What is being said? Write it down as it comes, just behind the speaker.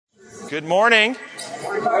Good morning.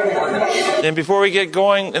 And before we get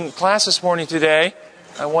going in class this morning today,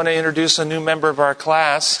 I want to introduce a new member of our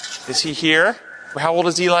class. Is he here? How old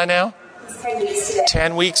is Eli now?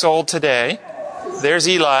 10 weeks old today. There's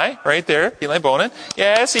Eli, right there. Eli Bonin.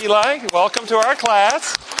 Yes, Eli, welcome to our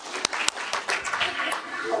class.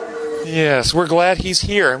 Yes, we're glad he's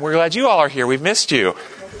here. And we're glad you all are here. We've missed you.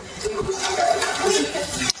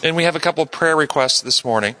 And we have a couple of prayer requests this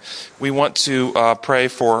morning. We want to pray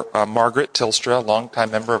for Margaret Tilstra, a longtime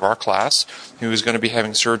member of our class, who is going to be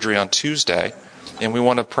having surgery on Tuesday. And we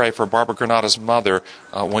want to pray for Barbara Granada's mother,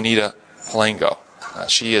 Juanita Palengo.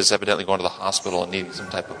 She is evidently going to the hospital and needing some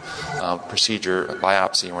type of procedure, a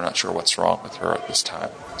biopsy, and we're not sure what's wrong with her at this time.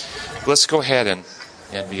 Let's go ahead and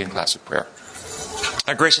begin class with prayer.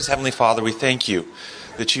 Our gracious Heavenly Father, we thank you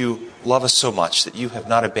that you love us so much, that you have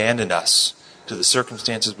not abandoned us to the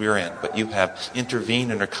circumstances we are in, but you have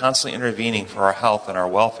intervened and are constantly intervening for our health and our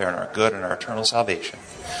welfare and our good and our eternal salvation.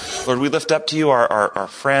 Lord, we lift up to you our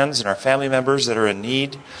friends and our family members that are in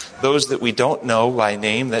need, those that we don't know by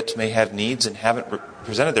name that may have needs and haven't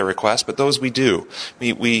presented their requests, but those we do.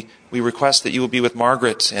 We request that you will be with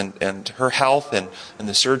Margaret and her health and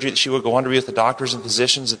the surgery that she will go on to be with the doctors and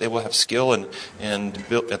physicians, that they will have skill and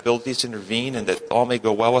abilities to intervene, and that all may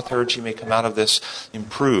go well with her and she may come out of this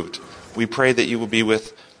improved. We pray that you will be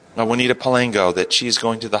with Juanita Palengo, that she is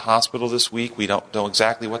going to the hospital this week. We don't know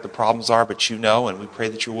exactly what the problems are, but you know, and we pray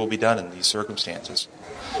that your will be done in these circumstances.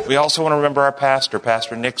 We also want to remember our pastor,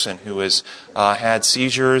 Pastor Nixon, who has had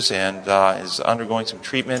seizures and is undergoing some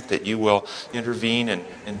treatment, that you will intervene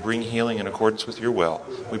and bring healing in accordance with your will.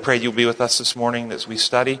 We pray you'll be with us this morning as we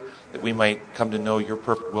study, that we might come to know your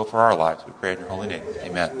perfect will for our lives. We pray in your holy name.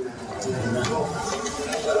 Amen.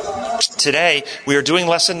 Today, we are doing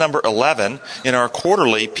lesson number 11 in our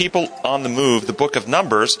quarterly People on the Move, the book of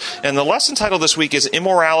Numbers. And the lesson title this week is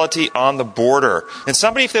Immorality on the Border. And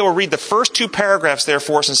somebody, if they will read the first two paragraphs there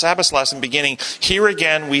for us in Sabbath's lesson, beginning, "Here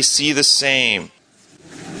again we see the same."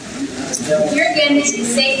 Here again we see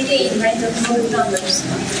the same theme right in the book of Numbers.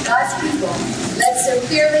 God's people, led so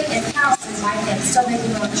clearly and powerfully by him, still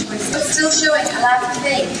making wrong choices, but still showing a lack of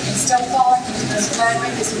faith and still falling into those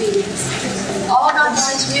flagrant disobedience. All God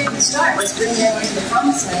wanted to do from the start was bring them into the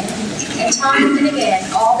promised land, and time and again,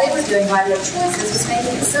 all they were doing by their choices was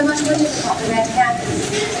making it so much more difficult for that to happen.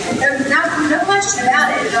 And no question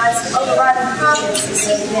about it, God's overriding providence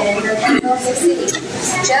is and they will succeed.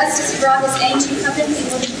 Just as he brought his ancient covenant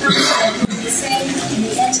people to the promised land, he will do the same in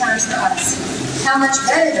the end times for us. How much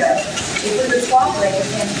better, though, if we would cooperate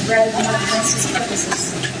with him rather than work against his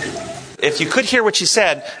purposes. If you could hear what she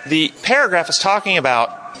said, the paragraph is talking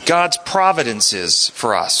about God's providences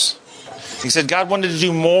for us. He said God wanted to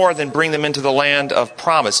do more than bring them into the land of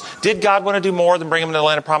promise. Did God want to do more than bring them into the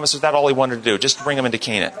land of promise? Was that all he wanted to do? Just to bring them into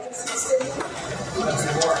Canaan?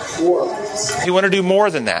 He wanted to do more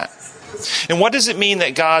than that. And what does it mean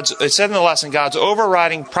that it said in the lesson, God's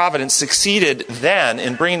overriding providence succeeded then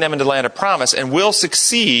in bringing them into the land of promise and will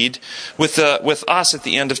succeed with us at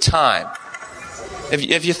the end of time?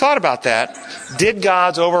 If you thought about that, did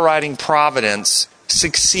God's overriding providence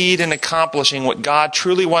succeed in accomplishing what God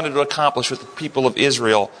truly wanted to accomplish with the people of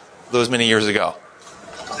Israel those many years ago?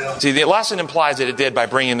 See, the lesson implies that it did by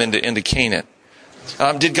bringing them into Canaan.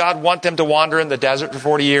 Did God want them to wander in the desert for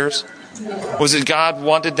 40 years? Was it God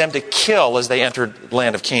wanted them to kill as they entered the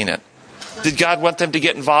land of Canaan? Did God want them to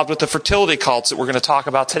get involved with the fertility cults that we're going to talk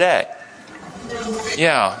about today?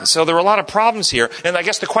 Yeah, so there were a lot of problems here. And I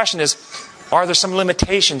guess the question is, are there some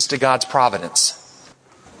limitations to God's providence?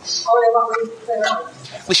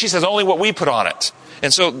 She says only what we put on it.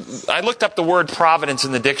 And so I looked up the word providence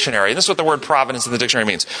in the dictionary. And this is what the word providence in the dictionary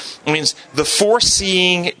means. It means the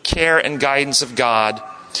foreseeing care and guidance of God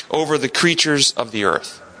over the creatures of the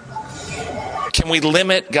earth. Can we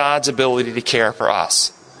limit God's ability to care for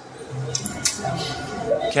us?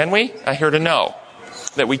 Can we? I heard a no.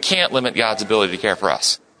 That we can't limit God's ability to care for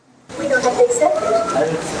us. We don't have to accept it.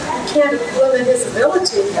 We can't limit his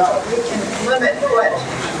ability, though. We can limit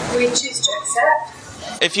what we choose to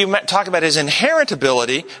accept. If you talk about his inherent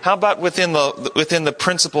ability, how about within the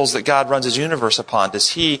principles that God runs his universe upon?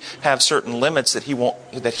 Does he have certain limits that he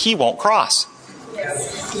won't cross?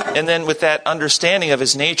 Yes. And then with that understanding of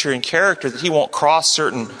his nature and character, that he won't cross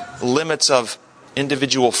certain limits of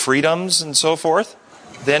individual freedoms and so forth,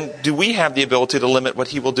 then do we have the ability to limit what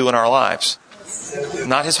he will do in our lives?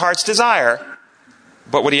 Not his heart's desire,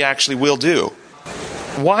 but what he actually will do.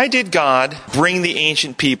 Why did God bring the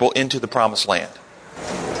ancient people into the promised land?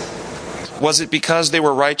 Was it because they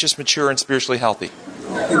were righteous, mature, and spiritually healthy?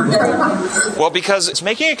 Well, because it's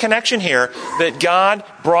making a connection here that God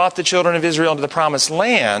brought the children of Israel into the promised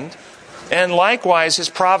land And likewise, his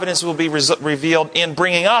providence will be revealed in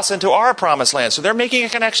bringing us into our promised land. So they're making a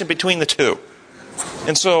connection between the two.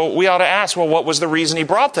 And so we ought to ask, well, what was the reason he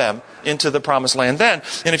brought them into the promised land then?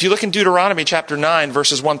 And if you look in Deuteronomy chapter 9,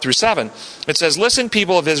 verses 1 through 7, it says, "Listen,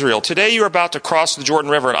 people of Israel, today you are about to cross the Jordan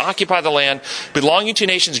River and occupy the land belonging to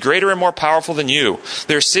nations greater and more powerful than you.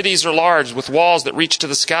 Their cities are large, with walls that reach to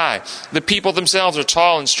the sky. The people themselves are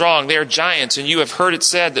tall and strong. They are giants, and you have heard it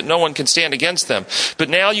said that no one can stand against them. But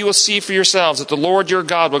now you will see for yourselves that the Lord your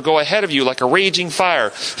God will go ahead of you like a raging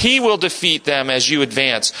fire. He will defeat them as you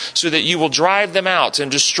advance, so that you will drive them out and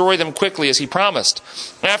destroy them quickly as he promised.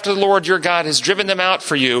 After the Lord your God has driven them out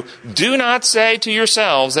for you, do not say to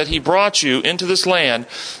yourselves that he brought you into this land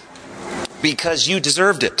because you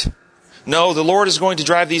deserved it. No, the Lord is going to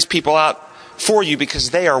drive these people out for you because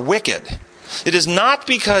they are wicked. It is not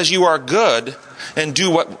because you are good and do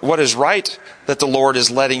what is right that the Lord is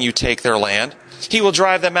letting you take their land. He will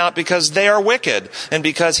drive them out because they are wicked, and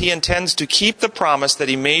because he intends to keep the promise that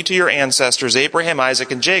he made to your ancestors, Abraham, Isaac,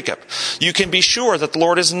 and Jacob. You can be sure that the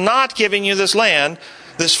Lord is not giving you this land,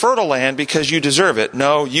 this fertile land, because you deserve it.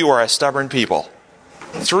 No, you are a stubborn people."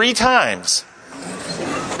 3 times.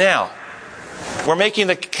 Now, we're making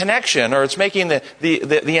the connection, or it's making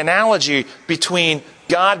the analogy between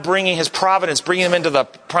God bringing his providence, bringing them into the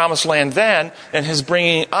promised land then, and his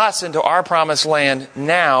bringing us into our promised land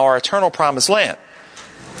now, our eternal promised land.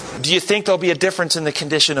 Do you think there'll be a difference in the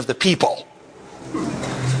condition of the people?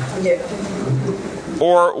 Yeah.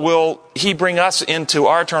 Or will he bring us into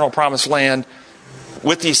our eternal promised land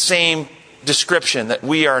with the same description, that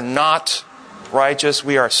we are not righteous,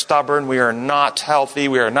 we are stubborn, we are not healthy,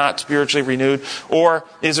 we are not spiritually renewed? Or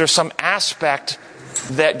is there some aspect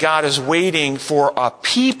that God is waiting for a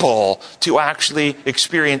people to actually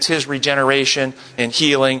experience his regeneration and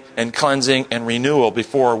healing and cleansing and renewal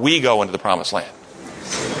before we go into the promised land?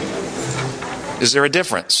 Is there a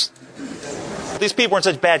difference? These people were in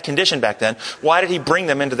such bad condition back then. Why did he bring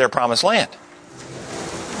them into their promised land?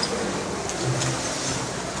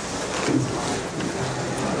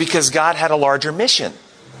 Because God had a larger mission.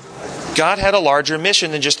 God had a larger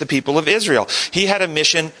mission than just the people of Israel. He had a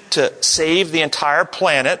mission to save the entire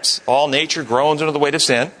planet, all nature groans under the weight of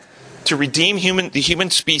sin, to redeem the human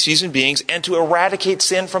species and beings, and to eradicate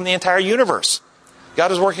sin from the entire universe.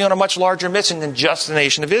 God was working on a much larger mission than just the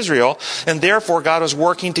nation of Israel, and therefore God was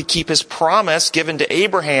working to keep his promise given to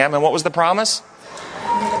Abraham. And what was the promise?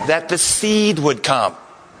 That the seed would come.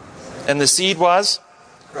 And the seed was?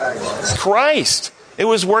 Christ. It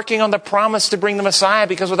was working on the promise to bring the Messiah,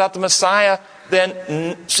 because without the Messiah,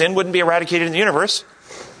 then sin wouldn't be eradicated in the universe.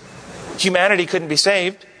 Humanity couldn't be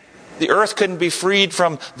saved. The earth couldn't be freed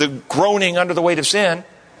from the groaning under the weight of sin.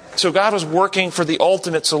 So God was working for the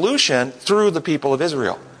ultimate solution through the people of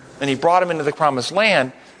Israel. And he brought them into the promised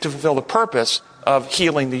land to fulfill the purpose of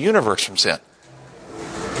healing the universe from sin.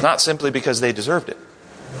 Not simply because they deserved it,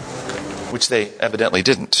 which they evidently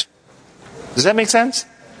didn't. Does that make sense?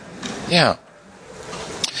 Yeah.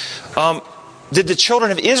 Did the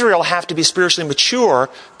children of Israel have to be spiritually mature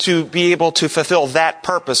to be able to fulfill that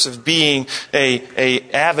purpose of being a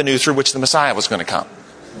avenue through which the Messiah was going to come?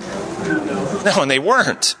 No, and they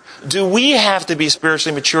weren't. Do we have to be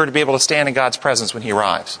spiritually mature to be able to stand in God's presence when he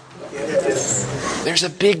arrives? There's a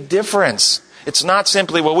big difference. It's not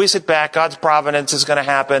simply, well, we sit back, God's providence is going to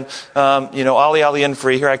happen, Ali, Ali, and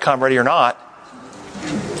free, here I come, ready or not.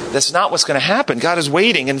 That's not what's going to happen. God is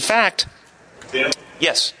waiting. In fact, Tim?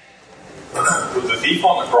 Yes. Was the thief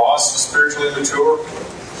on the cross spiritually mature?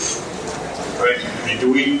 Right? I mean,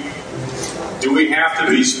 do we have to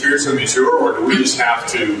be spiritually mature, or do we just have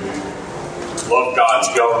to love God's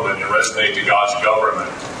government and resonate to God's government,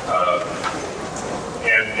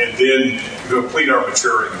 and then complete our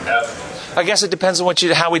maturity in heaven? I guess it depends on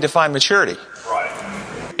how we define maturity.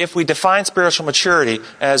 Right. If we define spiritual maturity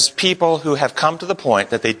as people who have come to the point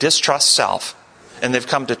that they distrust self, and they've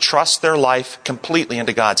come to trust their life completely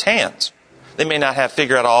into God's hands. They may not have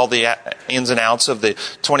figured out all the ins and outs of the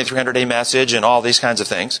 2300-day message and all these kinds of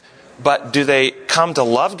things, but do they come to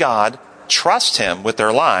love God, trust him with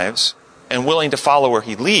their lives, and willing to follow where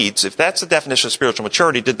he leads? If that's the definition of spiritual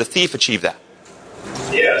maturity, did the thief achieve that?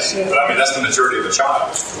 Yes, but I mean, that's the maturity of a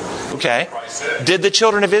child. Okay. Did the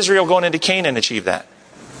children of Israel going into Canaan achieve that?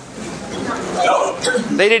 No.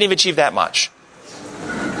 They didn't even achieve that much.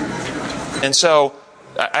 And so,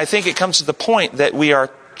 I think it comes to the point that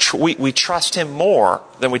we trust him more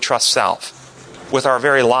than we trust self with our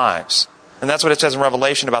very lives. And that's what it says in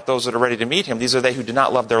Revelation about those that are ready to meet him. These are they who do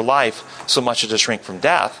not love their life so much as to shrink from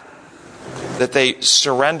death, that they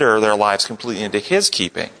surrender their lives completely into his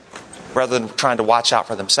keeping, rather than trying to watch out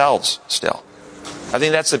for themselves still. I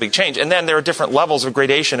think that's the big change. And then there are different levels of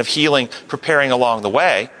gradation of healing preparing along the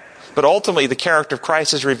way. But ultimately, the character of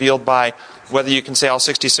Christ is revealed by whether you can say all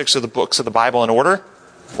 66 of the books of the Bible in order,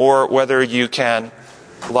 or whether you can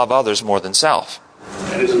love others more than self.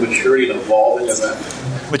 And is maturity and evolving in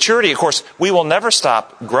that? Maturity, of course, we will never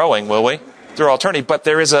stop growing, will we? Through all eternity. But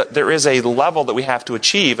there is a level that we have to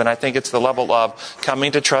achieve, and I think it's the level of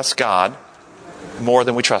coming to trust God more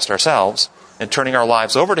than we trust ourselves, and turning our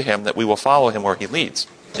lives over to Him, that we will follow Him where He leads.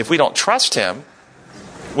 If we don't trust Him,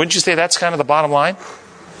 wouldn't you say that's kind of the bottom line?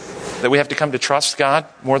 That we have to come to trust God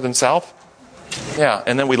more than self? Yeah,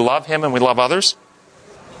 and then we love Him and we love others.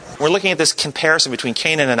 We're looking at this comparison between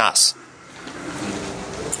Canaan and us.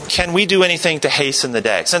 Can we do anything to hasten the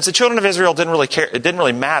day? Since the children of Israel didn't really care, it didn't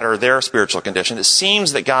really matter their spiritual condition. It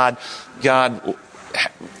seems that God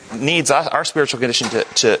needs us, our spiritual condition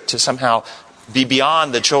to somehow be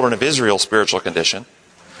beyond the children of Israel's spiritual condition.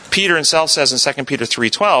 Peter himself says in 2 Peter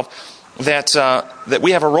 3:12 that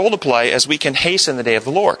we have a role to play as we can hasten the day of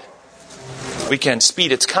the Lord. We can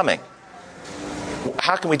speed its coming.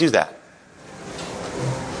 How can we do that?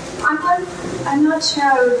 I'm not sure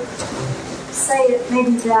I would say it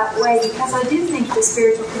maybe that way, because I do think the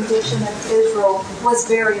spiritual condition of Israel was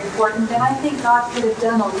very important, and I think God could have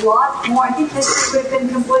done a lot more. I think history would have been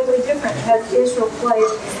completely different had Israel played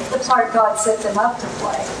the part God set them up to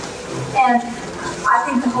play. And I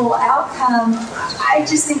think the whole outcome, I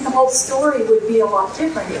just think the whole story would be a lot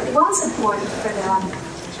different. It was important for them.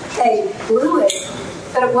 They blew it,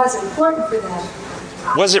 but it was important for them.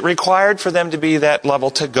 Was it required for them to be that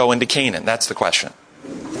level to go into Canaan? That's the question.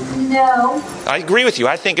 No. I agree with you.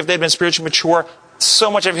 I think if they'd been spiritually mature, so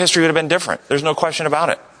much of history would have been different. There's no question about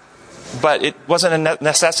it. But it wasn't a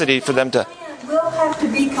necessity for them to... It will have to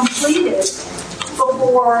be completed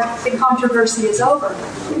before the controversy is over.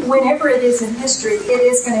 Whenever it is in history, it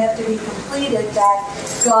is going to have to be completed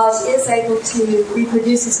that God is able to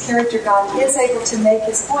reproduce His character. God is able to make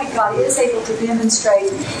His point. God is able to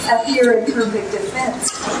demonstrate a pure and perfect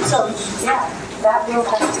defense. So, yeah, that will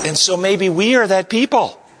have to... And so maybe we are that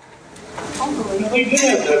people.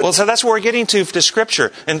 Well, so that's where we're getting to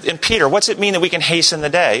Scripture. And Peter, what's it mean that we can hasten the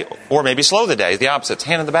day, or maybe slow the day? The opposite.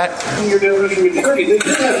 Hand in the back. In your definition of maturity, they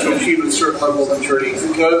did have to achieve a certain level of maturity,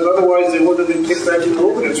 because otherwise they would have been kicked back in the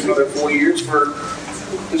wilderness for another 4 years for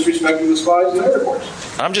disrespecting the spies and their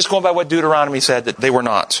reports. I'm just going by what Deuteronomy said, that they were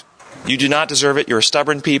not. You do not deserve it. You're a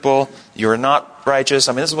stubborn people. You're not righteous.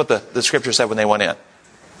 I mean, this is what the Scripture said when they went in.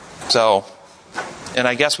 So, and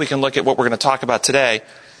I guess we can look at what we're going to talk about today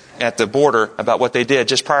at the border about what they did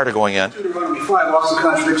just prior to going in. Deuteronomy 5 also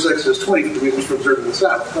contradicts Exodus 20 for the weakness for observing the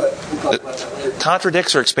Sabbath, but we'll talk about that later.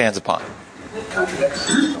 Contradicts or expands upon?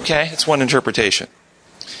 Contradicts. Okay, it's one interpretation.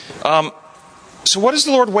 So what is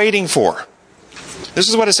the Lord waiting for? This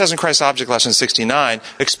is what it says in Christ's Object Lesson 69,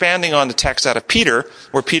 expanding on the text out of Peter,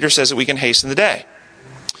 where Peter says that we can hasten the day.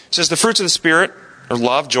 It says the fruits of the Spirit are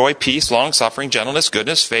love, joy, peace, long-suffering, gentleness,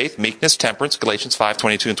 goodness, faith, meekness, temperance, Galatians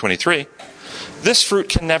 5:22 and 23. This fruit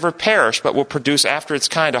can never perish, but will produce after its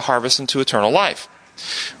kind a harvest into eternal life.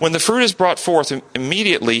 When the fruit is brought forth,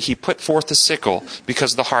 immediately he put forth the sickle,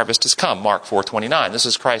 because the harvest has come. Mark 4:29. This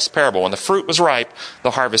is Christ's parable. When the fruit was ripe,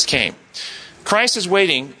 the harvest came. Christ is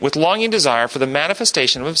waiting with longing desire for the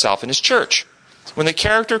manifestation of Himself in His church. When the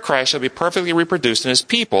character of Christ shall be perfectly reproduced in His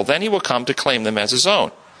people, then He will come to claim them as His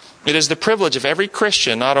own. It is the privilege of every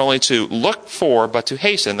Christian not only to look for, but to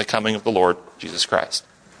hasten the coming of the Lord Jesus Christ.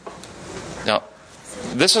 Now,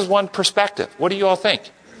 this is one perspective. What do you all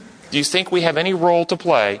think? Do you think we have any role to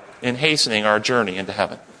play in hastening our journey into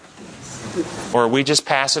heaven? Or are we just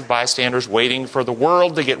passive bystanders waiting for the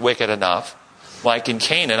world to get wicked enough? Like in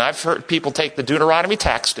Canaan, I've heard people take the Deuteronomy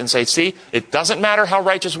text and say, see, it doesn't matter how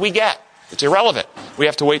righteous we get. It's irrelevant. We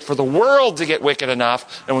have to wait for the world to get wicked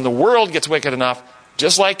enough. And when the world gets wicked enough,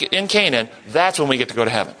 just like in Canaan, that's when we get to go to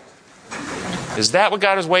heaven. Is that what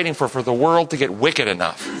God is waiting for the world to get wicked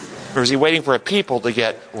enough? Or is He waiting for a people to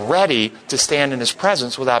get ready to stand in His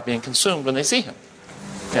presence without being consumed when they see Him?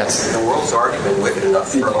 Yes? The world's already been wicked enough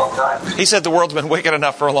for a long time. He said the world's been wicked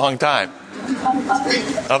enough for a long time.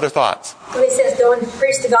 Other thoughts? Well, He says, go and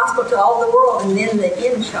preach the gospel to all the world, and then the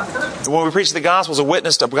end shall come. When we preach the gospel as a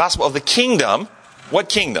witness to the gospel of the kingdom, what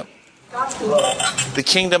kingdom? God's kingdom. The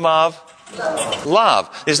kingdom of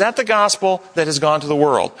love. Is that the gospel that has gone to the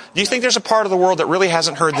world? Do you think there's a part of the world that really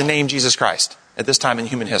hasn't heard the name Jesus Christ at this time in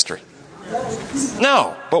human history?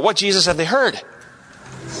 No. But what Jesus have they heard?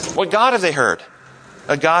 What God have they heard?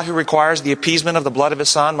 A God who requires the appeasement of the blood of His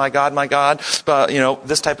Son. My God,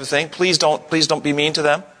 this type of thing. Please don't be mean to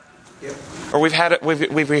them. Yep. Or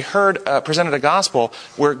we've heard presented a gospel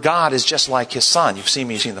where God is just like His Son. You've seen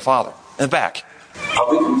me, you've seen the Father. In the back. Are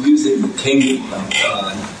we confusing the kingdom of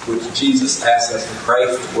God, which Jesus asked us to pray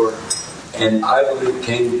for? And I believe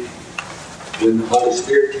came when the Holy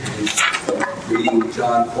Spirit came, reading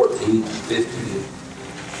John 14:15.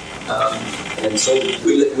 And so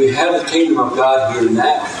we have the kingdom of God here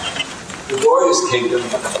now. The glorious kingdom,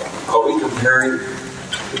 are we comparing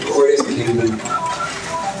the glorious kingdom,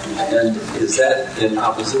 and is that in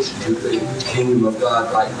opposition to the kingdom of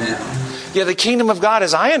God right now? Yeah, the kingdom of God,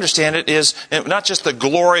 as I understand it, is not just the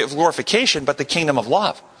glory of glorification, but the kingdom of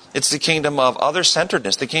love. It's the kingdom of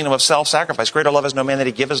other-centeredness, the kingdom of self-sacrifice. Greater love has no man that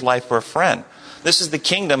he give his life for a friend. This is the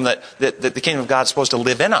kingdom that the kingdom of God is supposed to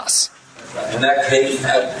live in us. And that came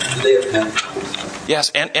at the day of Pentecost.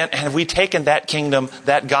 Yes, and have we taken that kingdom,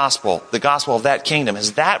 that gospel, the gospel of that kingdom,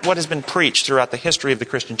 is that what has been preached throughout the history of the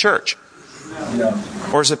Christian church? No.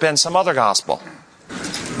 Or has it been some other gospel?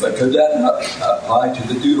 But could that not apply to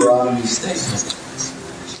the Deuteronomy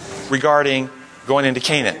statement? Regarding going into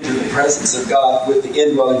Canaan. To the presence of God with the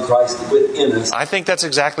indwelling Christ within us. I think that's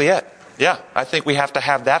exactly it. Yeah, I think we have to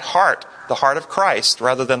have that heart, the heart of Christ,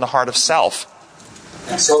 rather than the heart of self.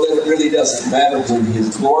 And so that it really doesn't matter when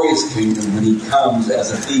his glorious kingdom, when he comes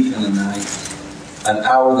as a thief in the night, an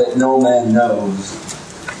hour that no man knows,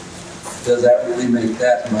 does that really make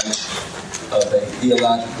that much of a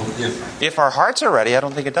theological difference? If our hearts are ready, I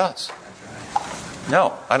don't think it does.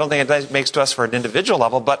 No, I don't think it makes to us for an individual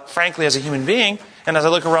level, but frankly, as a human being, and as I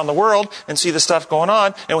look around the world and see the stuff going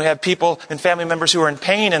on, and we have people and family members who are in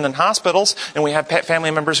pain and in hospitals, and we have family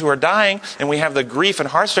members who are dying, and we have the grief and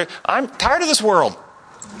heartbreak, I'm tired of this world.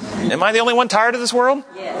 Am I the only one tired of this world?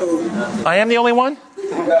 Yes. I am the only one?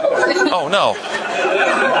 Oh, no.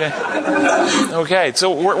 Okay,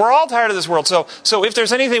 so we're all tired of this world. So if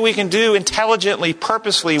there's anything we can do intelligently,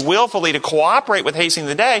 purposely, willfully to cooperate with hastening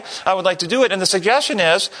the day, I would like to do it. And the suggestion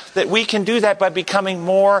is that we can do that by becoming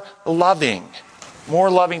more loving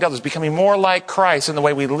to others, becoming more like Christ in the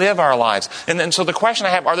way we live our lives. And so the question I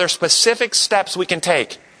have, are there specific steps we can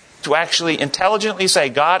take to actually intelligently say,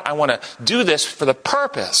 God, I want to do this for the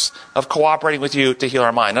purpose of cooperating with you to heal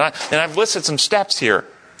our mind. And I've listed some steps here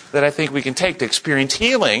that I think we can take to experience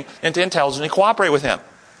healing and to intelligently cooperate with Him.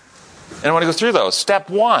 And I want to go through those.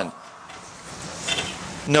 Step 1,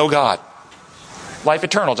 know God. Life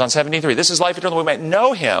eternal, John 17:3. This is life eternal. We might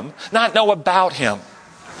know Him, not know about Him.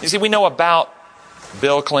 You see, we know about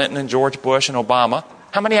Bill Clinton and George Bush and Obama.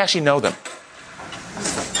 How many actually know them?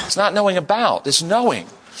 It's not knowing about, it's knowing.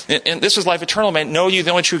 And this is life eternal, man. Know you, the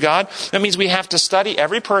only true God. That means we have to study.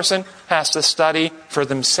 Every person has to study for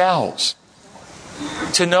themselves.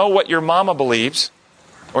 To know what your mama believes,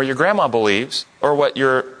 or your grandma believes, or what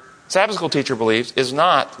your Sabbath school teacher believes is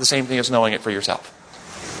not the same thing as knowing it for yourself.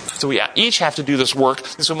 So we each have to do this work.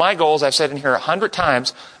 And so my goal, as I've said in here 100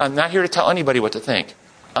 times, I'm not here to tell anybody what to think.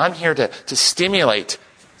 I'm here to stimulate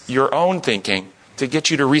your own thinking, to get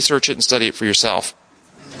you to research it and study it for yourself.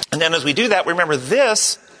 And then as we do that, remember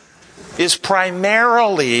this is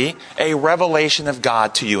primarily a revelation of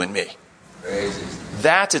God to you and me.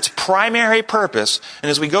 That's its primary purpose. And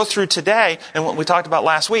as we go through today, and what we talked about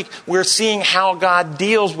last week, we're seeing how God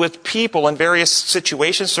deals with people in various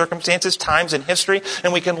situations, circumstances, times in history,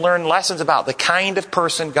 and we can learn lessons about the kind of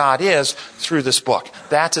person God is through this book.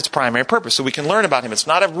 That's its primary purpose. So we can learn about Him. It's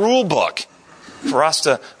not a rule book for us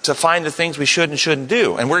to find the things we should and shouldn't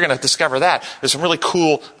do. And we're going to discover that. There's some really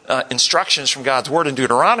cool instructions from God's Word in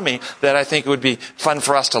Deuteronomy that I think it would be fun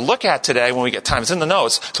for us to look at today when we get time. It's in the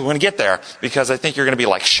notes, so we're going to get there, because I think you're going to be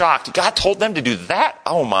like shocked. God told them to do that?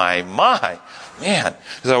 Oh my, man.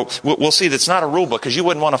 So we'll see that it's not a rule book, because you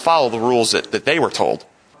wouldn't want to follow the rules that they were told.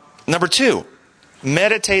 Number 2,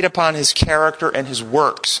 meditate upon His character and His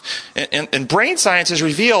works. And brain science has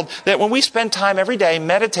revealed that when we spend time every day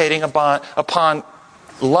meditating upon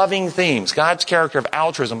loving themes, God's character of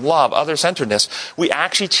altruism, love, other-centeredness, we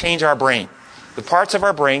actually change our brain. The parts of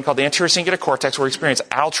our brain called the anterior cingulate cortex where we experience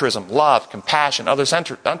altruism, love, compassion,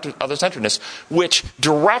 other-centeredness, which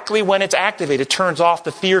directly when it's activated turns off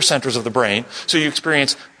the fear centers of the brain. So you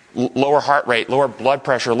experience lower heart rate, lower blood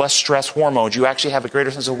pressure, less stress hormones. You actually have a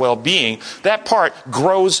greater sense of well-being. That part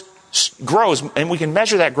grows, and we can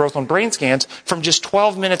measure that growth on brain scans from just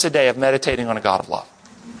 12 minutes a day of meditating on a God of love.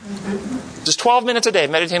 Just 12 minutes a day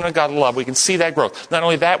of meditating on a God of love, we can see that growth. Not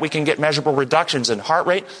only that, we can get measurable reductions in heart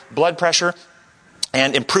rate, blood pressure,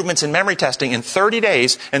 and improvements in memory testing in 30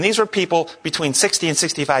 days. And these were people between 60 and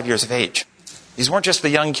 65 years of age. These weren't just the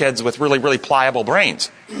young kids with really, really pliable brains.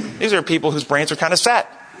 These are people whose brains are kind of set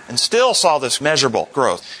and still saw this measurable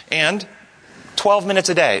growth. And 12 minutes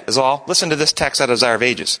a day is all. Listen to this text out of Desire of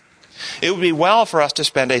Ages. It would be well for us to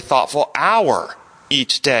spend a thoughtful hour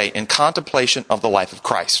each day in contemplation of the life of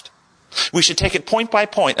Christ. We should take it point by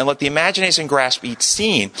point and let the imagination grasp each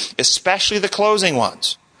scene, especially the closing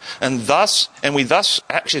ones. As we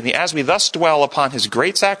thus dwell upon his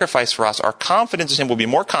great sacrifice for us, our confidence in him will be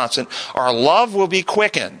more constant. Our love will be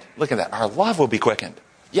quickened. Look at that. Our love will be quickened.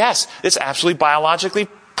 Yes, it's absolutely biologically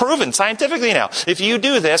proven scientifically now. If you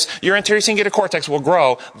do this, your anterior cingulate cortex will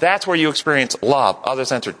grow. That's where you experience love,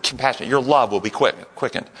 other-centered, compassion. Your love will be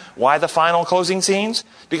quickened. Why the final closing scenes?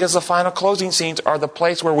 Because the final closing scenes are the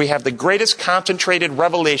place where we have the greatest concentrated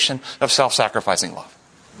revelation of self-sacrificing love.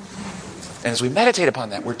 And as we meditate upon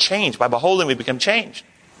that, we're changed. By beholding, we become changed.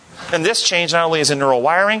 And this change not only is in neural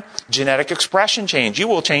wiring, genetic expression change. You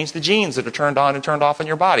will change the genes that are turned on and turned off in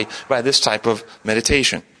your body by this type of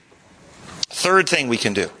meditation. Third thing we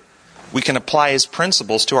can do, we can apply his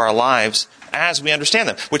principles to our lives as we understand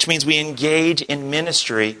them, which means we engage in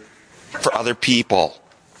ministry for other people.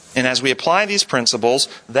 And as we apply these principles,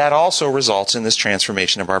 that also results in this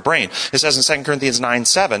transformation of our brain. It says in 2 Corinthians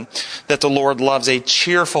 9:7 that the Lord loves a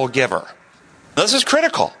cheerful giver. Now, this is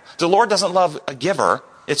critical. The Lord doesn't love a giver.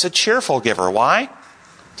 It's a cheerful giver. Why?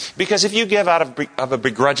 Because if you give out of a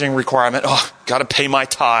begrudging requirement, got to pay my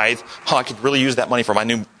tithe. I could really use that money for my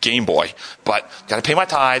new Game Boy, but got to pay my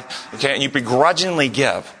tithe. Okay, and you begrudgingly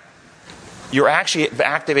give, you're actually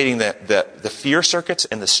activating the fear circuits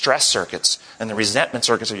and the stress circuits and the resentment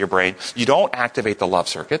circuits of your brain. You don't activate the love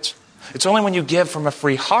circuits. It's only when you give from a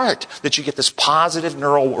free heart that you get this positive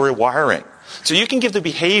neural rewiring. So you can give the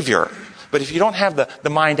behavior, but if you don't have the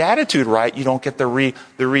mind attitude right, you don't get the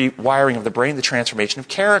rewiring of the brain, the transformation of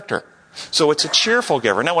character. So it's a cheerful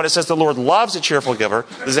giver. Now, when it says the Lord loves a cheerful giver,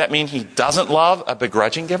 does that mean he doesn't love a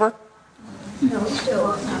begrudging giver?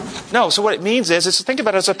 No. So what it means is think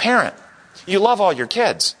about it as a parent. You love all your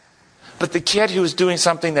kids. But the kid who is doing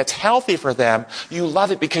something that's healthy for them, you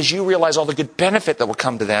love it because you realize all the good benefit that will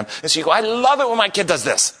come to them. And so you go, I love it when my kid does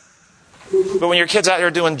this. But when your kid's out there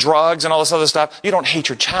doing drugs and all this other stuff, you don't hate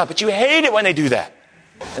your child, but you hate it when they do that.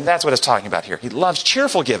 And that's what it's talking about here. He loves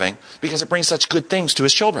cheerful giving because it brings such good things to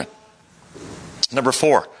his children. Number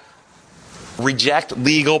 4, reject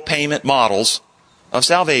legal payment models of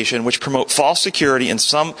salvation which promote false security in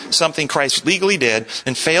something Christ legally did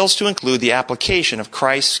and fails to include the application of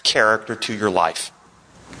Christ's character to your life.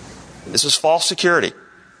 This is false security.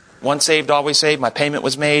 Once saved, always saved. My payment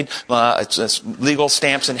was made. It's legal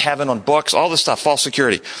stamps in heaven on books. All this stuff. False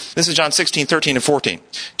security. This is John 16:13 and 14.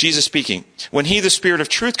 Jesus speaking. When he, the Spirit of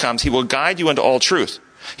truth, comes, he will guide you into all truth.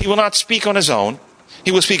 He will not speak on his own.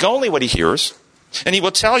 He will speak only what he hears. And he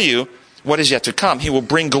will tell you what is yet to come. He will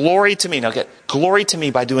bring glory to me. Now get glory to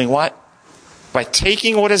me by doing what? By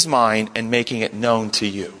taking what is mine and making it known to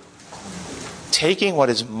you. Taking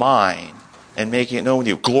what is mine and making it known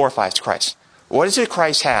to you glorifies Christ. What is it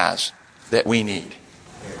Christ has that we need?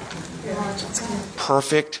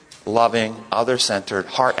 Perfect, loving, other-centered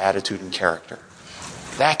heart attitude and character.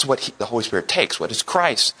 That's what the Holy Spirit takes. What is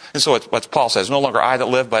Christ? And so what Paul says, no longer I that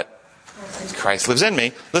live, but Christ lives in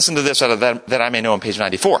me. Listen to this out of that I may know on page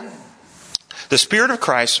 94. The Spirit of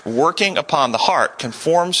Christ working upon the heart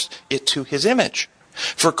conforms it to his image.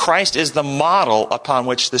 For Christ is the model upon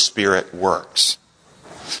which the Spirit works.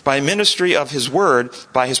 By ministry of his word,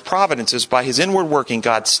 by his providences, by his inward working,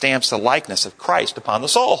 God stamps the likeness of Christ upon the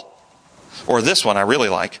soul. Or this one I really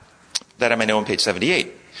like, that I may know on page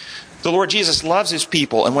 78. The Lord Jesus loves his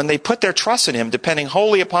people, and when they put their trust in him, depending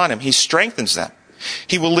wholly upon him, he strengthens them.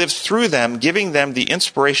 He will live through them, giving them the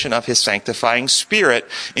inspiration of his sanctifying Spirit,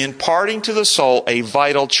 imparting to the soul a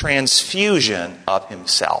vital transfusion of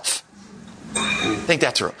himself. Think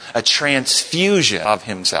that through. A transfusion of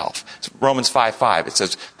himself. It's Romans 5:5. It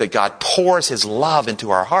says that God pours his love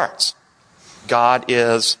into our hearts. God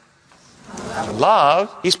is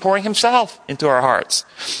love. He's pouring himself into our hearts.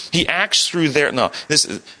 He acts through this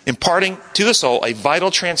is imparting to the soul a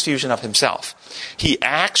vital transfusion of himself. He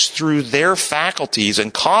acts through their faculties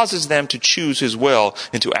and causes them to choose his will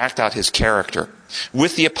and to act out his character.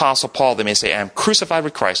 With the Apostle Paul, they may say, I am crucified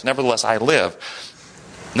with Christ. Nevertheless, I live.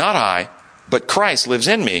 Not I, but Christ lives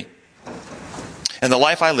in me. And the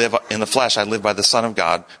life I live in the flesh, I live by the Son of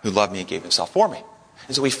God who loved me and gave himself for me.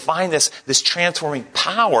 And so we find this transforming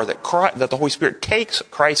power that the Holy Spirit takes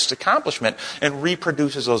Christ's accomplishment and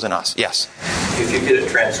reproduces those in us. Yes? If you get a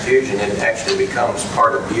transfusion, it actually becomes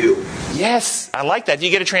part of you. Yes, I like that. If you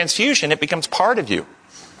get a transfusion, it becomes part of you.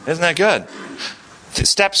 Isn't that good?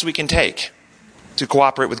 Steps we can take to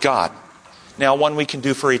cooperate with God. Now, one we can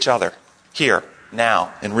do for each other. Here,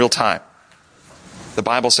 now, in real time. The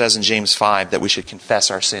Bible says in James 5 that we should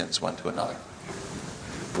confess our sins one to another.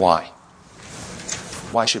 Why?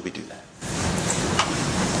 Why should we do that?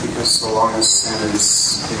 Because so long as sin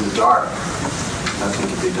is in the dark, nothing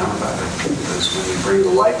can be done about it, because when you bring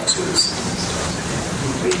the light to us,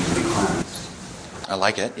 we cleanse. I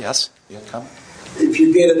like it. Yes? You have a comment? If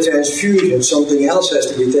you get a transfusion, something else has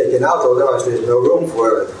to be taken out, otherwise there's no room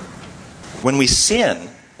for it. When we sin,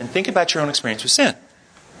 and think about your own experience with sin,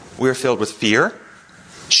 we are filled with fear,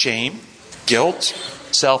 shame, guilt,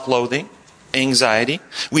 self-loathing, anxiety.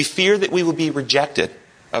 We fear that we will be rejected,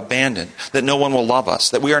 abandoned, that no one will love us,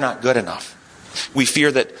 that we are not good enough. We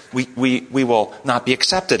fear that we will not be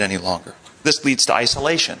accepted any longer. This leads to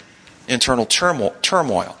isolation, internal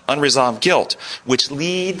turmoil, unresolved guilt, which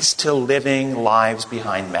leads to living lives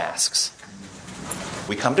behind masks.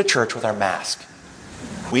 We come to church with our mask.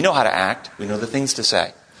 We know how to act, we know the things to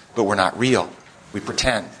say, but we're not real. We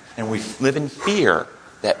pretend, and we live in fear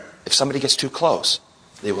that if somebody gets too close,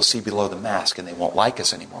 they will see below the mask and they won't like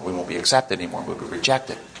us anymore. We won't be accepted anymore. We'll be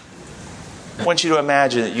rejected. I want you to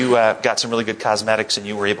imagine that you got some really good cosmetics and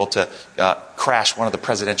you were able to crash one of the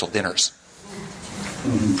presidential dinners,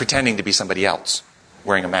 pretending to be somebody else,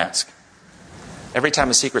 wearing a mask. Every time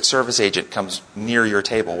a Secret Service agent comes near your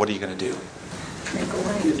table, what are you going to do?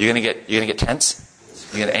 You're going to get tense?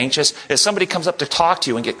 You're going to get anxious? If somebody comes up to talk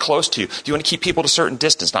to you and get close to you, do you want to keep people at a certain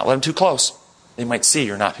distance, not let them too close? They might see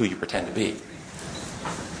you're not who you pretend to be.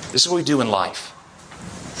 This is what we do in life.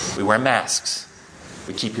 We wear masks.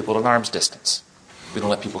 We keep people at an arm's distance. We don't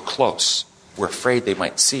let people close. We're afraid they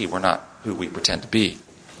might see we're not who we pretend to be.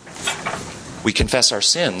 We confess our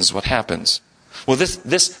sins. What happens? Well,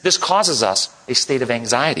 this causes us a state of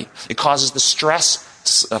anxiety. It causes the stress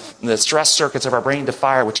circuits of our brain to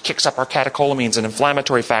fire, which kicks up our catecholamines and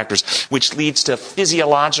inflammatory factors, which leads to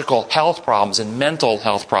physiological health problems and mental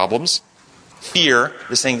health problems. Fear,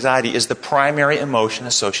 this anxiety, is the primary emotion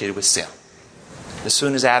associated with sin. As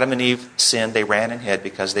soon as Adam and Eve sinned, they ran and hid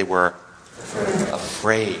because they were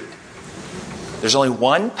afraid. There's only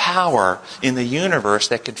one power in the universe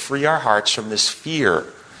that could free our hearts from this fear.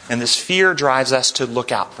 And this fear drives us to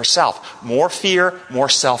look out for self. More fear, more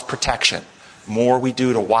self-protection. More we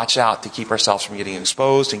do to watch out to keep ourselves from getting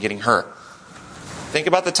exposed and getting hurt. Think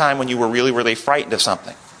about the time when you were really, really frightened of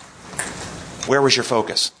something. Where was your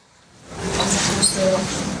focus?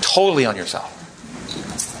 Totally on yourself.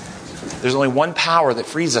 There's only one power that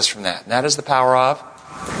frees us from that, and that is the power of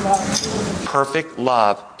love. Perfect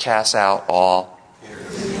love casts out all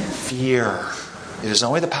fear. It is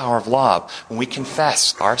only the power of love when we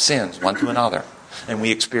confess our sins one to another and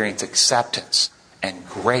we experience acceptance and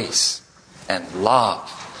grace and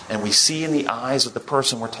love, and we see in the eyes of the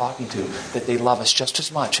person we're talking to that they love us just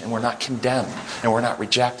as much, and we're not condemned and we're not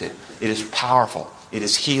rejected. It is powerful. It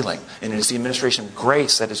is healing. And it is the administration of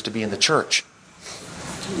grace that is to be in the church.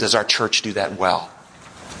 Does our church do that well?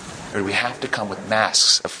 Or do we have to come with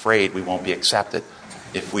masks, afraid we won't be accepted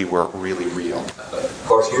if we were really real? Of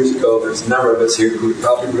course, years ago, there's a number of us here who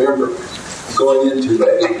probably remember going into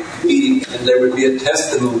a meeting, and there would be a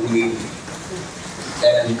testimony meeting.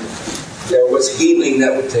 And there was healing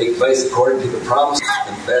that would take place according to the promise.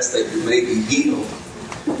 Confess that you may be healed.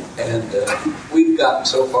 And we've gotten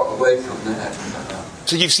so far away from that.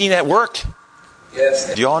 So you've seen that work?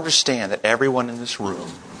 Yes. Do you all understand that everyone in this room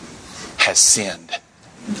has sinned?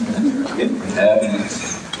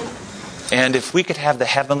 And if we could have the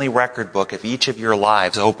heavenly record book of each of your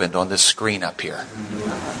lives opened on this screen up here,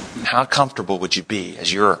 how comfortable would you be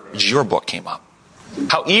as your book came up?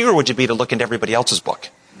 How eager would you be to look into everybody else's book?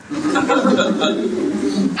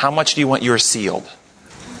 How much do you want yours sealed?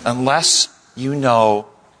 Unless you know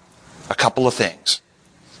a couple of things.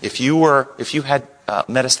 If you had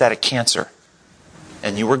metastatic cancer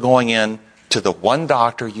and you were going in to the one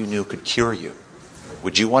doctor you knew could cure you,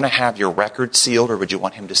 would you want to have your record sealed, or would you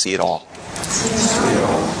want him to see it all?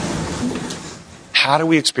 How do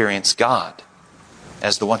we experience God?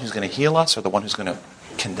 As the one who's going to heal us, or the one who's going to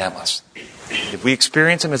condemn us? If we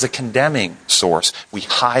experience him as a condemning source, we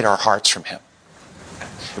hide our hearts from him.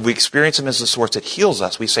 If we experience him as the source that heals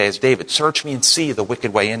us, we say as David, search me and see the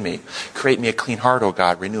wicked way in me. Create me a clean heart, O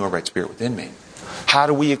God, renew a right spirit within me. How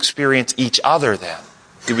do we experience each other then?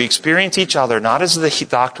 Do we experience each other not as the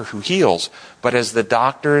doctor who heals, but as the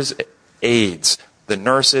doctor's aides, the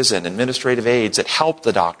nurses and administrative aides that help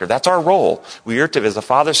the doctor? That's our role. We are to, as the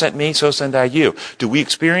Father sent me, so send I you. Do we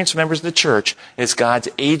experience members of the church as God's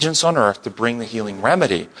agents on earth to bring the healing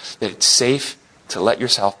remedy, that it's safe to let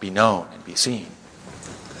yourself be known and be seen?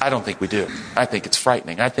 I don't think we do. I think it's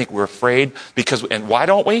frightening. I think we're afraid because, and why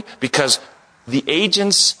don't we? Because the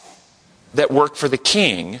agents that work for the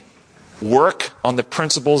king work on the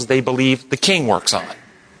principles they believe the king works on.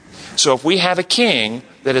 So if we have a king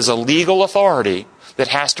that is a legal authority that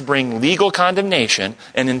has to bring legal condemnation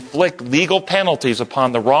and inflict legal penalties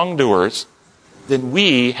upon the wrongdoers, then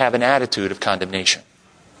we have an attitude of condemnation.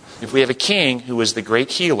 If we have a king who is the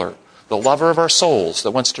great healer, the lover of our souls,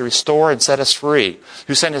 that wants to restore and set us free,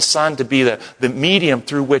 who sent his son to be the medium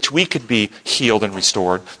through which we could be healed and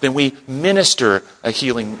restored, then we minister a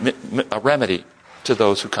healing a remedy to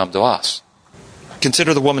those who come to us.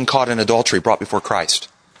 Consider the woman caught in adultery brought before Christ.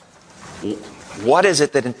 What is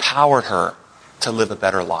it that empowered her to live a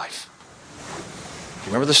better life?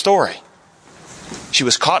 Remember the story. She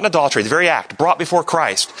was caught in adultery, the very act, brought before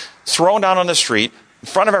Christ, thrown down on the street in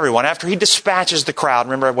front of everyone. After he dispatches the crowd,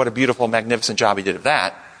 remember what a beautiful, magnificent job he did of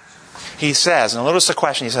that. He says, and notice the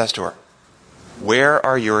question he says to her, "Where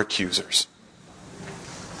are your accusers?"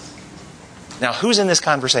 Now, who's in this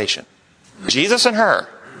conversation? Jesus and her.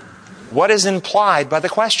 What is implied by the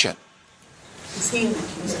question?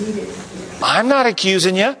 I'm not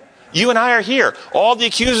accusing you. You and I are here. All the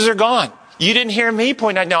accusers are gone. You didn't hear me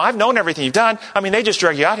point out. Now, I've known everything you've done. I mean, they just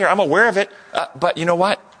drug you out here. I'm aware of it. But you know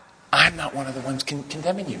what? I'm not one of the ones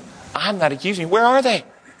condemning you. I'm not accusing you. Where are they?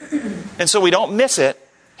 And so we don't miss it.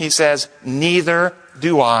 He says, neither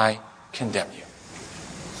do I condemn you.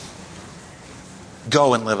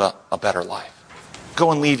 Go and live a better life.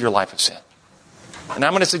 Go and leave your life of sin. And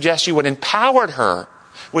I'm going to suggest to you what empowered her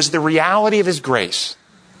was the reality of his grace.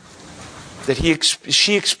 That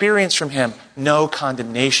she experienced from him no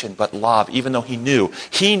condemnation but love, even though he knew.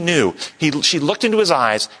 He knew. She looked into his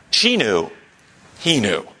eyes. She knew. He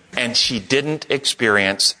knew. And she didn't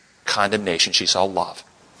experience condemnation. She saw love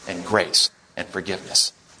and grace and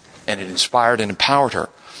forgiveness. And it inspired and empowered her.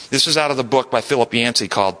 This is out of the book by Philip Yancey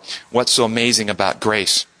called What's So Amazing About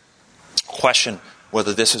Grace? Question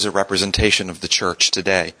whether this is a representation of the church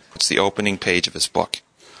today. It's the opening page of his book.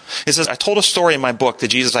 It says, I told a story in my book, The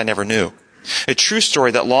Jesus I Never Knew. A true story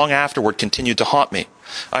that long afterward continued to haunt me.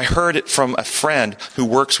 I heard it from a friend who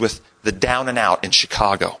works with the Down and Out in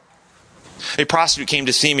Chicago. A prostitute came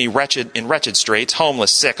to see me in wretched straits,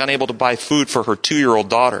 homeless, sick, unable to buy food for her 2-year-old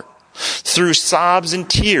daughter. Through sobs and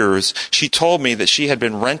tears, she told me that she had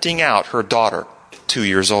been renting out her daughter, 2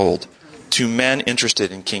 years old, to men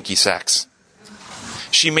interested in kinky sex.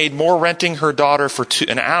 She made more renting her daughter for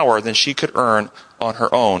an hour than she could earn on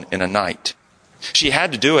her own in a night. She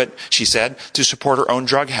had to do it, she said, to support her own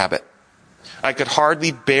drug habit. I could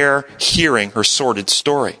hardly bear hearing her sordid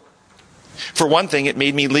story. For one thing, it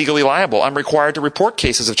made me legally liable. I'm required to report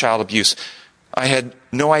cases of child abuse. I had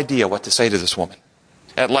no idea what to say to this woman.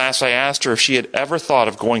 At last, I asked her if she had ever thought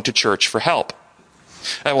of going to church for help.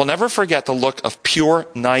 I will never forget the look of pure,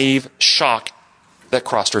 naive shock that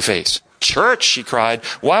crossed her face. Church, she cried.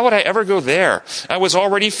 Why would I ever go there? I was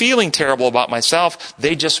already feeling terrible about myself.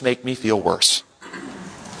 They just make me feel worse.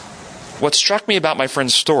 What struck me about my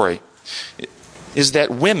friend's story is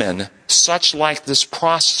that women, such like this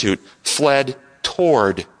prostitute, fled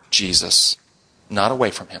toward Jesus, not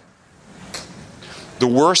away from him. The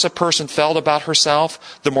worse a person felt about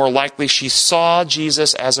herself, the more likely she saw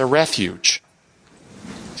Jesus as a refuge.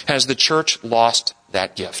 Has the church lost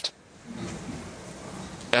that gift?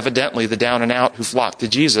 Evidently, the down and out who flocked to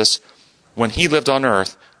Jesus when he lived on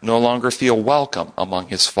earth no longer feel welcome among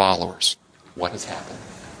his followers. What has happened?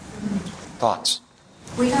 Thoughts?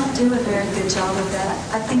 We don't do a very good job of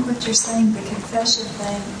that. I think what you're saying, the confession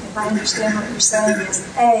thing, if I understand what you're saying,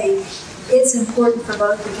 is A, it's important for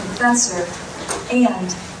both the confessor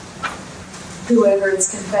and whoever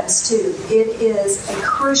it's confessed to. It is a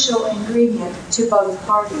crucial ingredient to both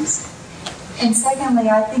parties. And secondly,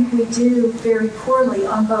 I think we do very poorly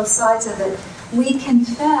on both sides of it. We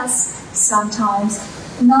confess sometimes,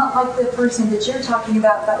 not like the person that you're talking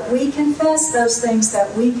about, but we confess those things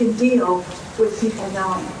that we can deal with people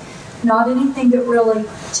knowing. Not anything that really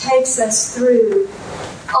takes us through,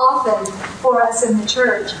 often for us in the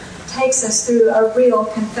church, takes us through a real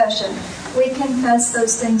confession. We confess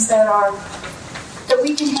those things that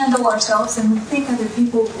we can handle ourselves and we think other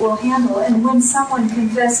people will handle. And when someone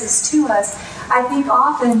confesses to us, I think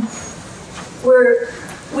often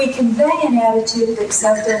we convey an attitude of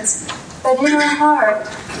acceptance, but in our heart,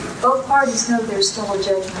 both parties know there's still a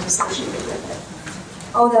judgment associated with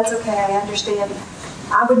it. Oh, that's okay, I understand.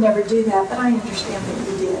 I would never do that, but I understand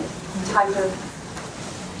that you did. Type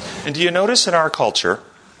of. And do you notice in our culture,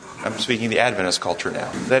 I'm speaking the Adventist culture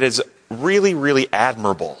now, that is really, really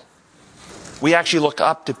admirable. We actually look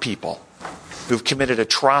up to people who've committed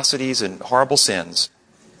atrocities and horrible sins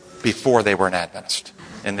before they were an Adventist.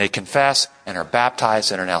 And they confess and are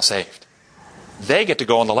baptized and are now saved. They get to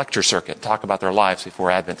go on the lecture circuit and talk about their lives before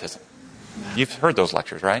Adventism. You've heard those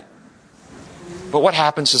lectures, right? But what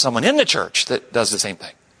happens to someone in the church that does the same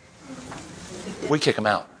thing? We kick them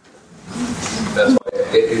out. That's why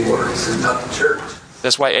it works. It's not the church.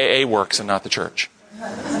 That's why AA works and not the church.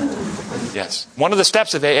 Yes. One of the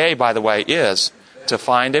steps of AA, by the way, is to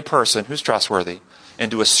find a person who's trustworthy and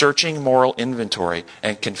do a searching moral inventory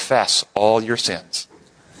and confess all your sins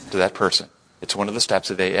to that person. It's one of the steps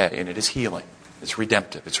of AA, and it is healing. It's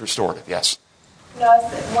redemptive. It's restorative. Yes?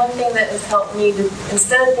 One thing that has helped me,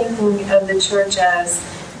 instead of thinking of the church as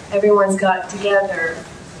everyone's got together,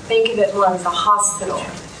 think of it more as a hospital.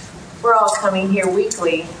 We're all coming here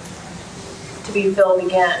weekly to be filled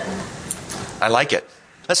again. I like it.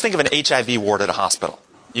 Let's think of an HIV ward at a hospital.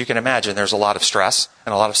 You can imagine there's a lot of stress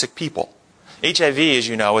and a lot of sick people. HIV, as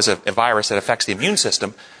you know, is a virus that affects the immune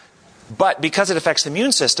system. But because it affects the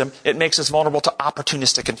immune system, it makes us vulnerable to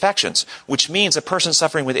opportunistic infections, which means a person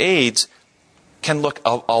suffering with AIDS can look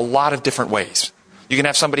a lot of different ways. You can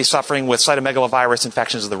have somebody suffering with cytomegalovirus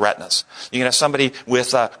infections of the retinas. You can have somebody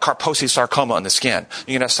with Kaposi sarcoma on the skin.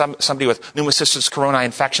 You can have somebody with pneumocystis coronae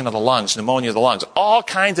infection of the lungs, pneumonia of the lungs. All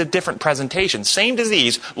kinds of different presentations. Same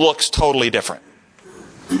disease looks totally different.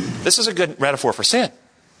 This is a good metaphor for sin.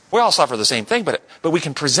 We all suffer the same thing, but we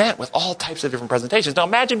can present with all types of different presentations. Now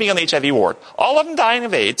imagine being on the HIV ward. All of them dying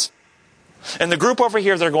of AIDS. And the group over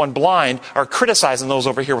here that are going blind are criticizing those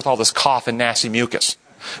over here with all this cough and nasty mucus.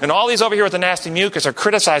 And all these over here with the nasty mucus are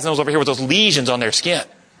criticizing those over here with those lesions on their skin.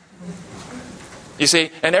 You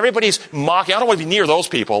see? And everybody's mocking. I don't want to be near those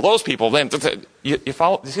people. Those people. You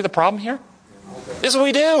follow? You see the problem here? This is what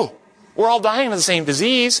we do. We're all dying of the same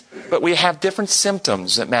disease, but we have different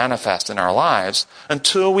symptoms that manifest in our lives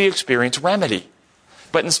until we experience remedy.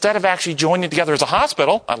 But instead of actually joining together as a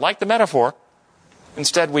hospital, I like the metaphor,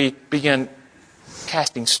 instead we begin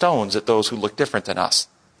casting stones at those who look different than us.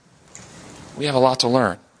 We have a lot to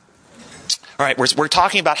learn. All right, we're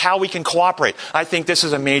talking about how we can cooperate. I think this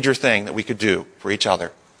is a major thing that we could do for each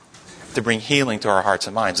other to bring healing to our hearts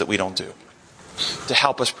and minds that we don't do, to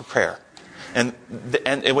help us prepare. And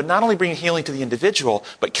it would not only bring healing to the individual,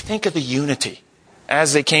 but think of the unity.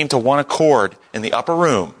 As they came to one accord in the upper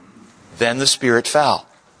room, then the Spirit fell.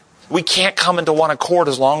 We can't come into one accord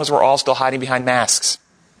as long as we're all still hiding behind masks.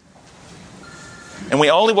 And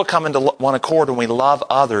we only will come into one accord when we love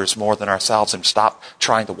others more than ourselves and stop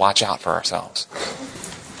trying to watch out for ourselves.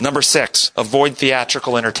 Number 6, avoid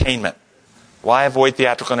theatrical entertainment. Why avoid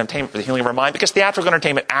theatrical entertainment for the healing of our mind? Because theatrical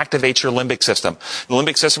entertainment activates your limbic system. The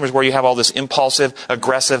limbic system is where you have all this impulsive,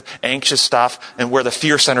 aggressive, anxious stuff and where the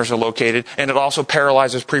fear centers are located. And it also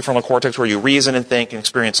paralyzes prefrontal cortex where you reason and think and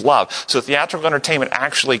experience love. So theatrical entertainment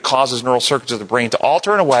actually causes neural circuits of the brain to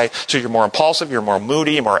alter in a way so you're more impulsive, you're more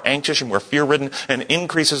moody, you're more anxious, you're more fear-ridden, and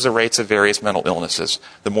increases the rates of various mental illnesses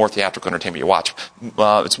the more theatrical entertainment you watch.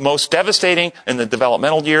 It's most devastating in the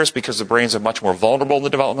developmental years because the brains are much more vulnerable in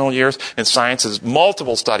the developmental years, and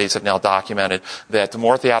multiple studies have now documented that the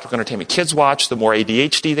more theatrical entertainment kids watch, the more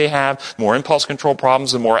ADHD they have, more impulse control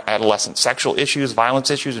problems, the more adolescent sexual issues,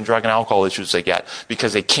 violence issues, and drug and alcohol issues they get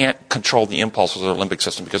because they can't control the impulses of their limbic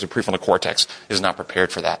system because the prefrontal cortex is not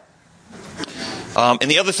prepared for that.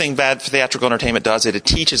 And the other thing bad theatrical entertainment does is it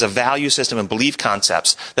teaches a value system and belief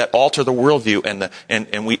concepts that alter the worldview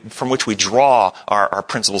and from which we draw our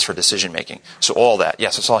principles for decision making. So all that.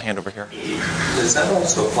 Yes, I saw a hand over here. Does that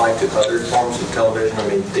also apply to other forms of television? I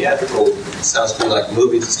mean, theatrical sounds to me like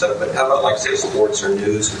movies and stuff, but how about like say sports or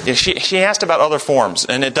news? Yeah, she asked about other forms,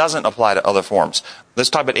 and it doesn't apply to other forms. Let's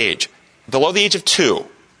talk about age. Below the age of 2,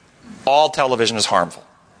 all television is harmful.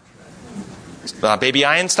 Baby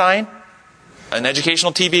Einstein, an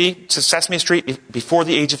educational TV to Sesame Street before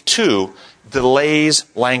the age of 2 delays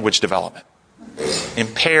language development,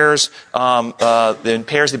 impairs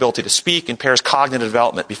the ability to speak, impairs cognitive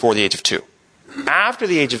development before the age of 2. After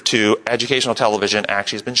the age of 2, educational television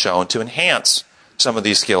actually has been shown to enhance some of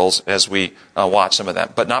these skills as we watch some of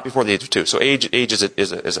them, but not before the age of 2. So age is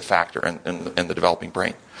a factor in the developing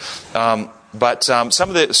brain. But some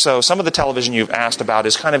of the television you've asked about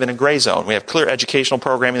is kind of in a gray zone. We have clear educational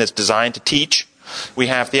programming that's designed to teach. We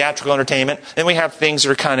have theatrical entertainment, and we have things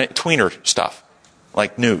that are kind of tweener stuff,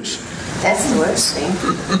 like news. That's the worst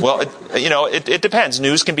thing. Well, it depends.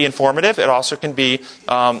 News can be informative. It also can be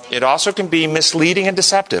misleading and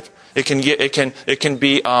deceptive. It can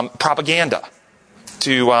be propaganda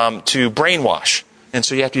to brainwash, and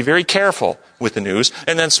so you have to be very careful with the news.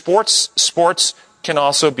 And then sports can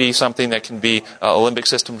also be something that can be a limbic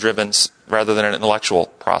system driven rather than an intellectual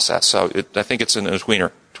process. So I think it's in a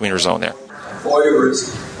tweener zone there.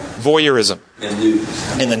 Voyeurism. Voyeurism. In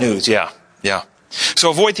news. In the news, yeah. So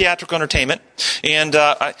avoid theatrical entertainment. And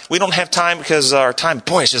we don't have time because our time,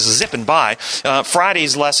 boy, it's just zipping by.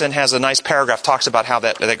 Friday's lesson has a nice paragraph, talks about how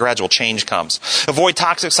that gradual change comes. Avoid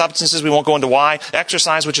toxic substances. We won't go into why.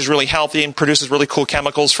 Exercise, which is really healthy and produces really cool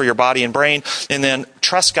chemicals for your body and brain. And then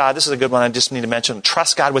trust God. This is a good one I just need to mention.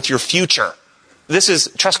 Trust God with your future. This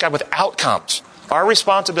is trust God with outcomes. Our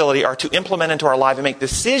responsibility are to implement into our life and make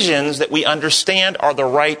decisions that we understand are the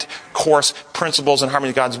right course, principles, and harmony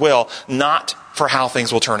with God's will, not for how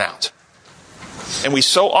things will turn out. And we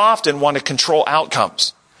so often want to control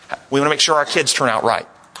outcomes. We want to make sure our kids turn out right.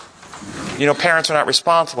 You know, parents are not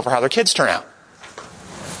responsible for how their kids turn out.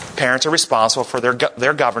 Parents are responsible for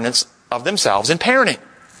their governance of themselves in parenting.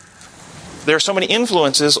 There are so many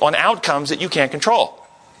influences on outcomes that you can't control.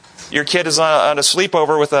 Your kid is on a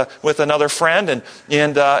sleepover with another friend,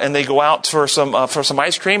 and they go out for some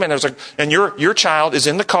ice cream, and your child is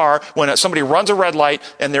in the car when somebody runs a red light,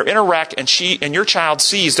 and they're in a wreck, and your child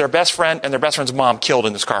sees their best friend and their best friend's mom killed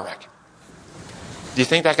in this car wreck. Do you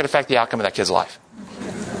think that could affect the outcome of that kid's life?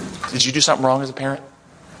 Did you do something wrong as a parent?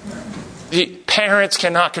 Parents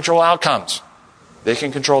cannot control outcomes. They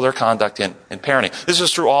can control their conduct in parenting. This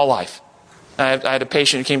is through all life. I had a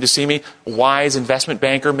patient who came to see me, wise investment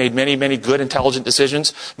banker, made many, many good, intelligent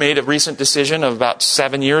decisions, made a recent decision of about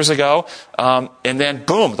 7 years ago, and then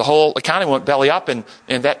boom, the whole economy went belly up, and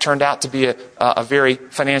that turned out to be a very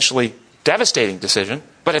financially devastating decision.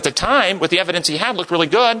 But at the time, with the evidence he had, looked really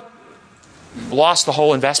good. Lost the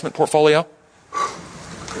whole investment portfolio.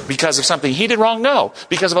 Because of something he did wrong? No.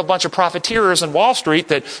 Because of a bunch of profiteers in Wall Street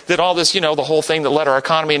that all this, the whole thing that led our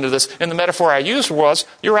economy into this. And the metaphor I used was,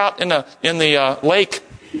 you're out in the lake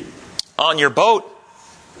on your boat,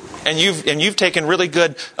 and you've taken really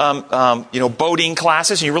good, boating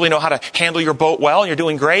classes, and you really know how to handle your boat well, and you're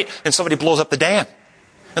doing great, and somebody blows up the dam.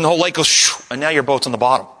 And the whole lake goes, shoo, and now your boat's on the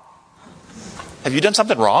bottom. Have you done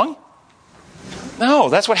something wrong? No,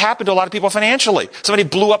 that's what happened to a lot of people financially. Somebody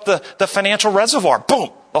blew up the financial reservoir. Boom!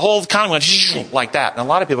 The whole economy went like that. And a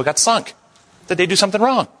lot of people got sunk. Did they do something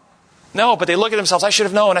wrong? No, but they look at themselves, I should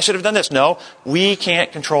have known, I should have done this. No, we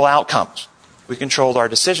can't control outcomes. We control our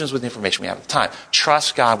decisions with the information we have at the time.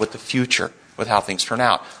 Trust God with the future, with how things turn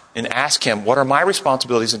out. And ask Him, what are my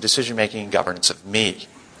responsibilities in decision-making and governance of me?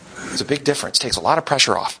 It's a big difference. It takes a lot of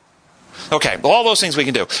pressure off. Okay, well, all those things we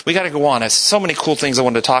can do. We got to go on. There's so many cool things I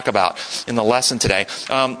wanted to talk about in the lesson today.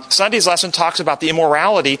 Sunday's lesson talks about the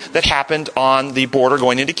immorality that happened on the border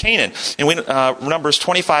going into Canaan. And Numbers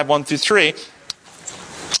 25, 1 through 3,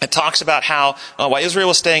 it talks about how, while Israel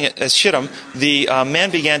was staying at Shittim, the men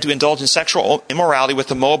began to indulge in sexual immorality with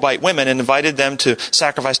the Moabite women and invited them to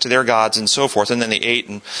sacrifice to their gods and so forth. And then they ate.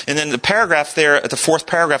 And then the paragraph there, the fourth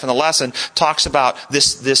paragraph in the lesson, talks about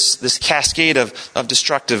this cascade of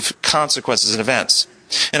destructive consequences and events.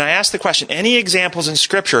 And I asked the question, any examples in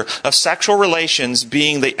Scripture of sexual relations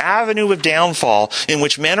being the avenue of downfall in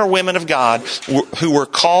which men or women of God who were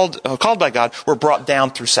called by God were brought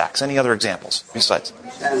down through sex? Any other examples besides?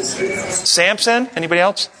 Samson? Anybody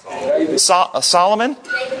else? Solomon?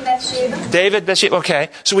 David, Bathsheba. Okay.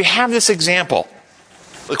 So we have this example.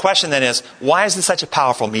 The question then is, why is this such a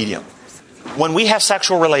powerful medium? When we have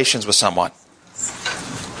sexual relations with someone,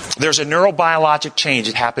 there's a neurobiologic change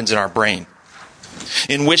that happens in our brain,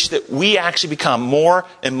 in which that we actually become more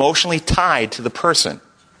emotionally tied to the person,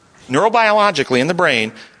 neurobiologically in the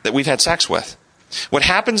brain, that we've had sex with. What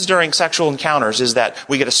happens during sexual encounters is that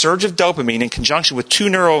we get a surge of dopamine in conjunction with two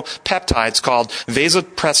neuropeptides called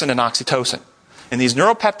vasopressin and oxytocin. And these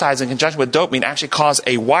neuropeptides in conjunction with dopamine actually cause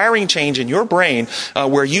a wiring change in your brain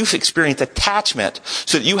where you've experienced attachment,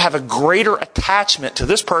 so that you have a greater attachment to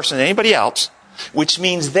this person than anybody else, which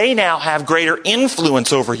means they now have greater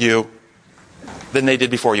influence over you than they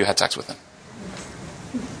did before you had sex with them.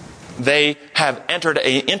 They have entered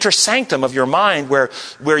an intersanctum of your mind where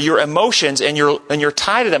your emotions and your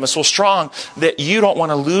tie to them is so strong that you don't want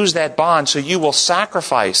to lose that bond, so you will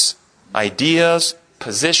sacrifice ideas,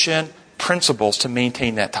 position, principles to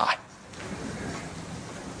maintain that tie.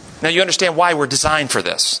 Now you understand why we're designed for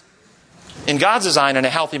this. In God's design, in a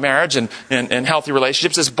healthy marriage and healthy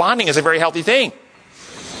relationships, this bonding is a very healthy thing.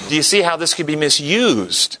 Do you see how this could be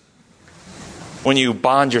misused when you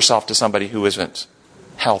bond yourself to somebody who isn't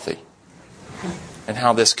healthy? And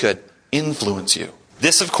how this could influence you.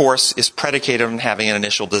 This, of course, is predicated on having an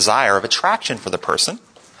initial desire of attraction for the person.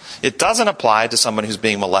 It doesn't apply to someone who's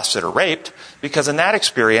being molested or raped, because in that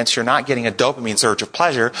experience, you're not getting a dopamine surge of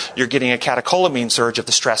pleasure. You're getting a catecholamine surge of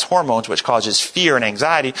the stress hormones, which causes fear and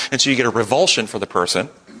anxiety, and so you get a revulsion for the person.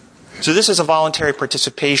 So this is a voluntary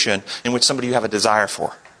participation in which somebody you have a desire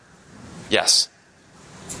for. Yes?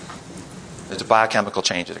 There's a biochemical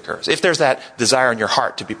change that occurs. If there's that desire in your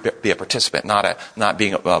heart to be a participant, not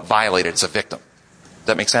being violated as a victim. Does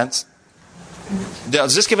that make sense?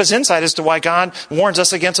 Does this give us insight as to why God warns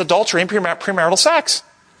us against adultery and premarital sex?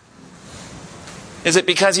 Is it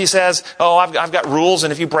because he says, oh, I've got rules,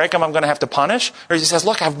 and if you break them, I'm going to have to punish? Or he says,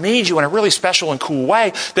 look, I've made you in a really special and cool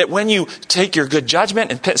way that when you take your good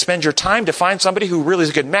judgment and spend your time to find somebody who really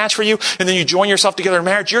is a good match for you, and then you join yourself together in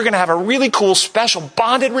marriage, you're going to have a really cool, special,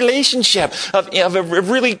 bonded relationship of a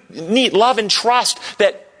really neat love and trust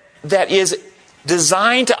that is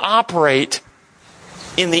designed to operate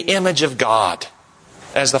in the image of God.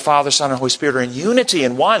 As the Father, Son, and Holy Spirit are in unity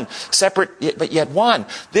and one, separate but yet one.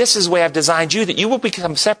 This is the way I've designed you, that you will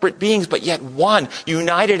become separate beings but yet one,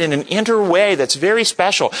 united in an inner way that's very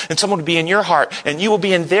special. And someone will be in your heart, and you will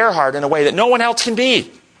be in their heart in a way that no one else can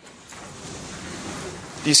be.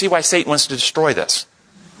 Do you see why Satan wants to destroy this?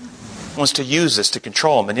 He wants to use this to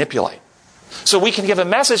control and manipulate. So we can give a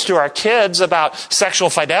message to our kids about sexual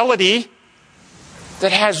fidelity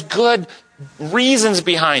that has good reasons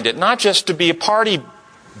behind it, not just to be a party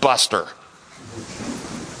buster.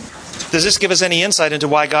 Does this give us any insight into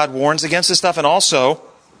why God warns against this stuff, and also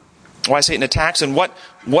why Satan attacks? And what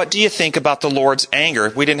do you think about the Lord's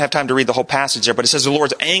anger? We didn't have time to read the whole passage there, but it says the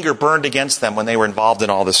Lord's anger burned against them when they were involved in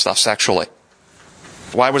all this stuff sexually.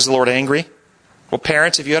 Why was the Lord angry? Well,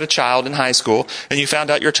 parents, if you had a child in high school and you found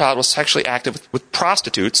out your child was sexually active with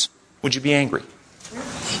prostitutes, would you be angry?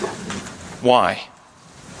 Why?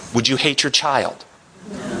 Would you hate your child?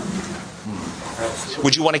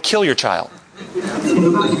 Would you want to kill your child?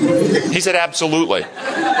 He said, absolutely.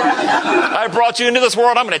 I brought you into this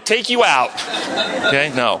world, I'm going to take you out.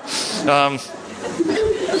 Okay, no.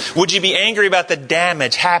 Would you be angry about the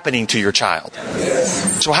damage happening to your child?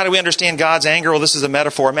 So how do we understand God's anger? Well, this is a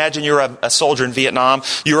metaphor. Imagine you're a soldier in Vietnam.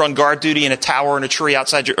 You're on guard duty in a tower in a tree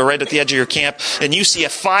outside, right at the edge of your camp, and you see a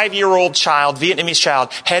 5-year-old child, Vietnamese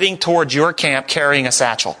child, heading towards your camp carrying a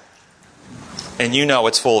satchel. And you know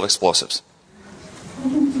it's full of explosives.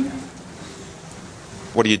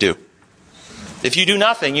 What do? If you do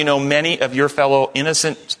nothing, you know many of your fellow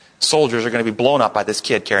innocent soldiers are going to be blown up by this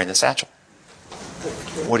kid carrying the satchel.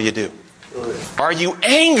 What do? Are you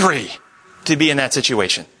angry to be in that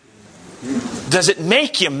situation? Does it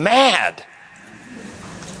make you mad?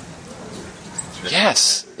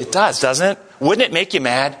 Yes, it does, doesn't it? Wouldn't it make you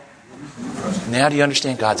mad? Now do you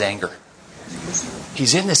understand God's anger?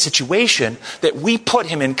 He's in this situation that we put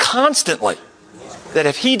him in constantly. That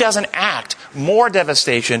if he doesn't act, more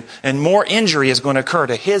devastation and more injury is going to occur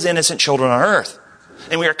to his innocent children on earth.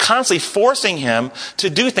 And we are constantly forcing him to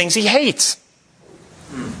do things he hates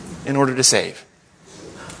in order to save.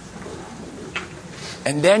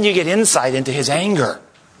 And then you get insight into his anger.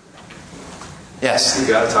 Yes? You've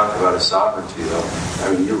got to talk about his sovereignty, though.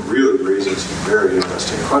 I mean, you're really raising some very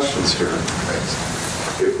interesting questions here.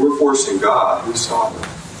 If we're forcing God, who's sovereign?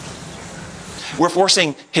 We're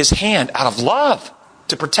forcing his hand out of love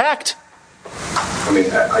to protect. I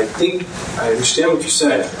mean, I understand what you're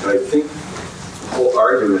saying, but I think the whole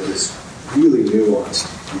argument is really nuanced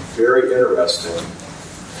and very interesting.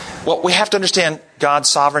 Well, we have to understand God's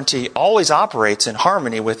sovereignty always operates in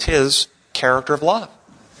harmony with his character of love.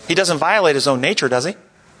 He doesn't violate his own nature, does he?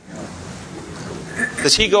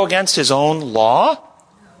 Does he go against his own law?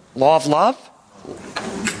 Law of love?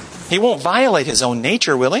 He won't violate his own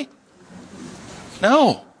nature, will he?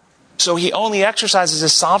 No. So he only exercises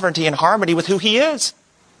his sovereignty in harmony with who he is.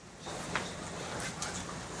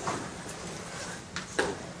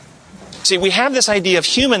 See, we have this idea of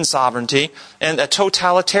human sovereignty, and a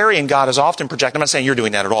totalitarian God is often projected. I'm not saying you're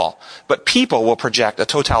doing that at all. But people will project a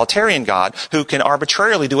totalitarian God who can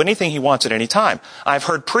arbitrarily do anything he wants at any time. I've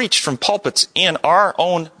heard preached from pulpits in our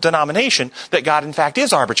own denomination that God, in fact,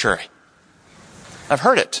 is arbitrary. I've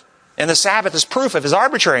heard it. And the Sabbath is proof of his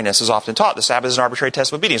arbitrariness, is often taught. The Sabbath is an arbitrary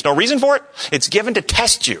test of obedience. No reason for it. It's given to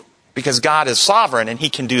test you because God is sovereign and he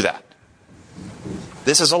can do that.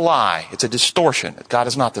 This is a lie. It's a distortion. God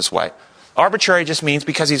is not this way. Arbitrary just means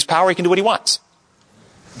because he's power, he can do what he wants.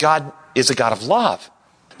 God is a God of love.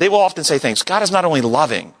 They will often say things. God is not only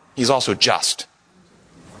loving, he's also just.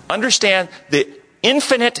 Understand the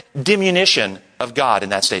infinite diminution of God in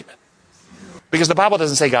that statement. Because the Bible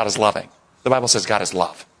doesn't say God is loving. The Bible says God is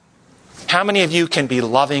love. How many of you can be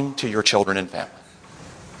loving to your children and family?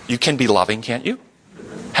 You can be loving, can't you?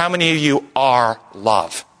 How many of you are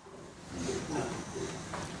love?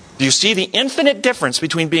 Do you see the infinite difference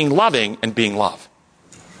between being loving and being love?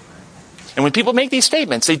 And when people make these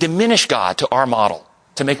statements, they diminish God to our model,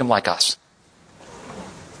 to make him like us.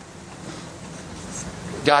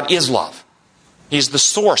 God is love. He's the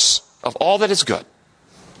source of all that is good.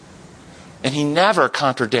 And he never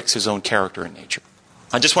contradicts his own character and nature.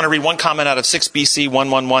 I just want to read one comment out of 6 BC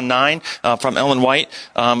 1119 from Ellen White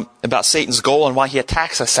about Satan's goal and why he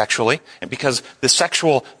attacks us sexually. And because the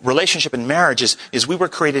sexual relationship in marriage is we were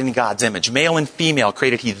created in God's image. Male and female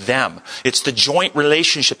created he them. It's the joint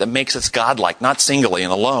relationship that makes us godlike, not singly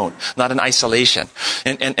and alone, not in isolation.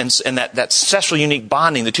 And that sexual unique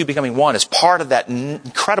bonding, the two becoming one, is part of that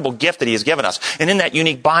incredible gift that he has given us. And in that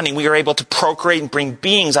unique bonding, we are able to procreate and bring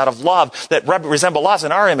beings out of love that resemble us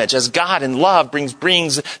in our image, as God in love brings beings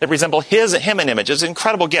that resemble him in image. It's an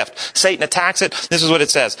incredible gift. Satan attacks it. This is what it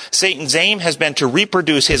says. Satan's aim has been to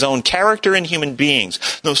reproduce his own character in human beings.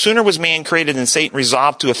 No sooner was man created than Satan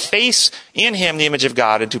resolved to efface in him the image of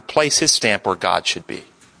God and to place his stamp where God should be.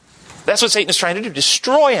 That's what Satan is trying to do.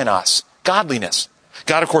 Destroy in us godliness.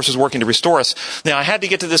 God, of course, is working to restore us. Now, I had to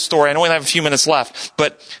get to this story. I only have a few minutes left,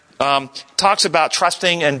 but talks about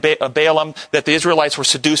trusting in Balaam, that the Israelites were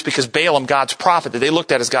seduced because Balaam, God's prophet, that they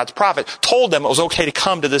looked at as God's prophet, told them it was okay to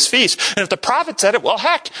come to this feast. And if the prophet said it, well,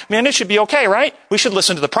 heck, man, it should be okay, right? We should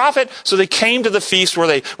listen to the prophet. So they came to the feast where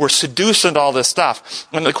they were seduced and all this stuff.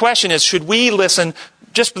 And the question is, should we listen?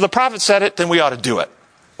 Just the prophet said it, then we ought to do it.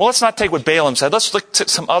 Well, let's not take what Balaam said. Let's look at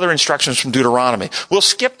some other instructions from Deuteronomy. We'll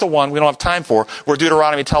skip the one we don't have time for, where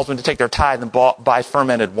Deuteronomy tells them to take their tithe and buy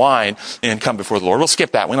fermented wine and come before the Lord. We'll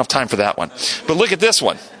skip that. We don't have time for that one. But look at this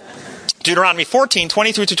one. Deuteronomy 14,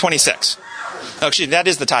 23 to 26. Oh, excuse me, that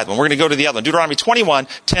is the tithe one. We're going to go to the other one. Deuteronomy 21,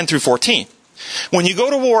 10 through 14. When you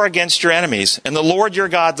go to war against your enemies, and the Lord your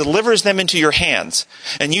God delivers them into your hands,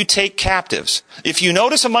 and you take captives, if you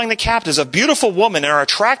notice among the captives a beautiful woman and are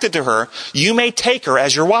attracted to her, you may take her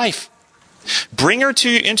as your wife. Bring her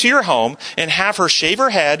into your home, and have her shave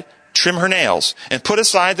her head, trim her nails, and put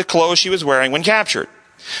aside the clothes she was wearing when captured.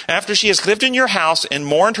 After she has lived in your house and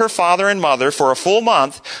mourned her father and mother for a full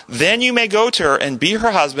month, then you may go to her and be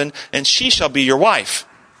her husband, and she shall be your wife.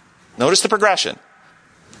 Notice the progression.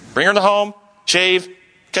 Bring her in the home, shave,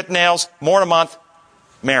 cut nails, mourn a month,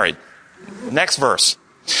 married. Next verse.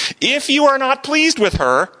 If you are not pleased with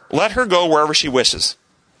her, let her go wherever she wishes.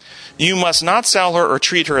 You must not sell her or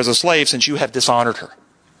treat her as a slave, since you have dishonored her.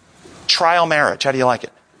 Trial marriage. How do you like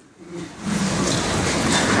it?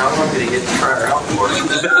 How long did he get to try her out for?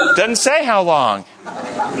 Doesn't say how long.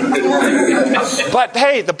 But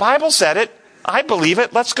hey, the Bible said it. I believe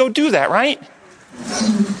it. Let's go do that, right?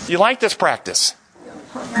 You like this practice?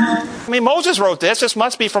 I mean, Moses wrote this. This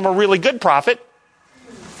must be from a really good prophet.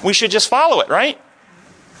 We should just follow it, right?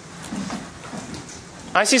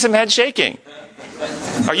 I see some heads shaking.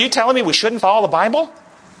 Are you telling me we shouldn't follow the Bible?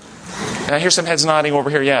 And I hear some heads nodding over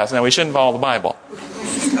here. Yes, no, we shouldn't follow the Bible.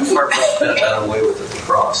 That part was done away with at the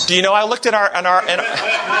cross. Do you know, I looked at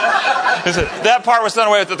that part was done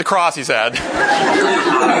away with at the cross, he said.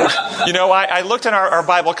 You know, I looked in our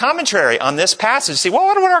Bible commentary on this passage. See,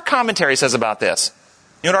 what our commentary says about this?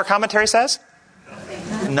 You know what our commentary says?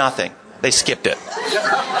 Nothing. They skipped it.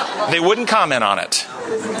 They wouldn't comment on it.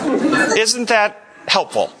 Isn't that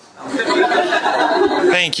helpful?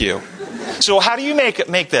 Thank you. So how do you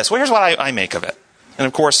make this? Well, here's what I make of it. And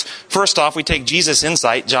of course, first off, we take Jesus'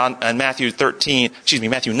 insight, Matthew 19,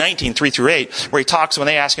 3 through 8, where he talks, when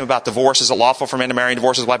they ask him about divorce, is it lawful for men to marry,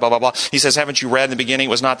 divorce is blah, blah, blah, blah. He says, haven't you read in the beginning,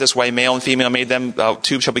 it was not this way, male and female made them,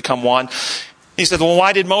 two shall become one. He said, well,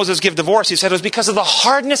 why did Moses give divorce? He said, it was because of the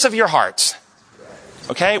hardness of your hearts.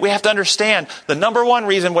 Okay? We have to understand the number one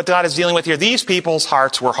reason what God is dealing with here, these people's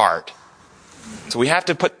hearts were hard. So we have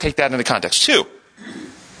to take that into context. 2,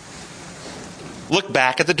 look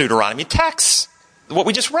back at the Deuteronomy texts. What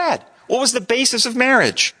we just read. What was the basis of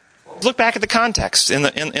marriage? Look back at the context in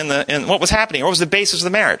what was happening. What was the basis of the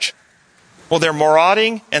marriage? Well, they're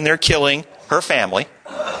marauding and they're killing her family,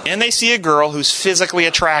 and they see a girl who's physically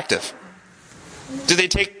attractive. Do they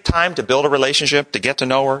take time to build a relationship, to get to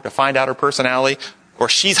know her, to find out her personality? Or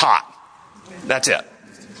she's hot. That's it.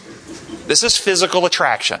 This is physical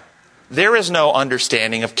attraction. There is no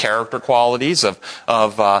understanding of character qualities, of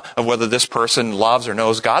whether this person loves or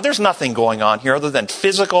knows God. There's nothing going on here other than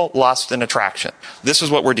physical lust and attraction. This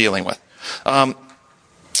is what we're dealing with.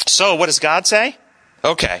 So what does God say?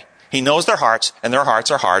 Okay. He knows their hearts, and their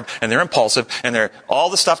hearts are hard, and they're impulsive, and they're all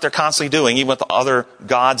the stuff they're constantly doing, even with other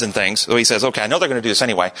gods and things. So he says, okay, I know they're going to do this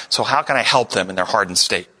anyway, so how can I help them in their hardened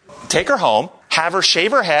state? Take her home, have her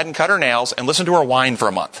shave her head and cut her nails, and listen to her whine for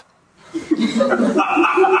a month.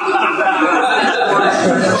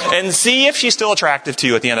 And see if she's still attractive to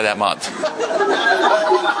you at the end of that month.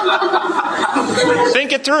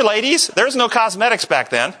 Think it through, ladies. There's no cosmetics back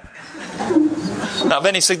then. Not of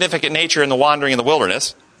any significant nature in the wandering in the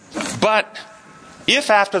wilderness. But if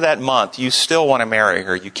after that month you still want to marry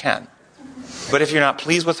her, you can. But if you're not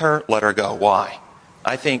pleased with her, let her go. Why?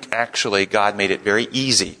 I think actually God made it very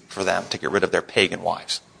easy for them to get rid of their pagan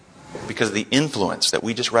wives because of the influence that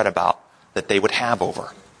we just read about that they would have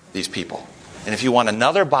over these people. And if you want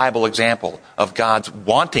another Bible example of God's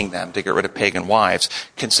wanting them to get rid of pagan wives,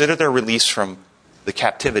 consider their release from the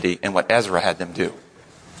captivity and what Ezra had them do.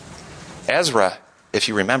 Ezra, if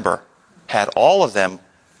you remember, had all of them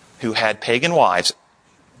who had pagan wives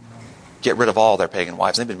get rid of all their pagan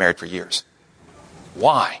wives. They've been married for years.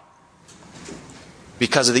 Why?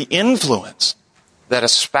 Because of the influence that a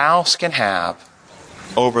spouse can have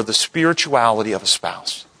over the spirituality of a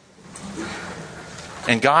spouse.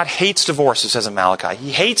 And God hates divorce, it says in Malachi.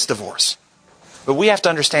 He hates divorce. But we have to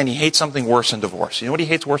understand He hates something worse than divorce. You know what He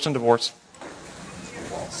hates worse than divorce?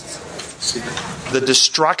 The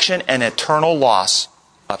destruction and eternal loss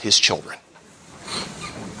of His children.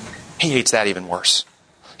 He hates that even worse.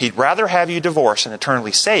 He'd rather have you divorced and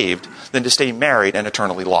eternally saved than to stay married and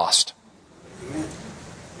eternally lost.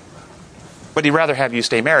 But He'd rather have you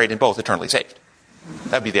stay married and both eternally saved.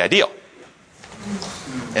 That'd be the ideal.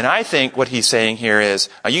 And I think what He's saying here is,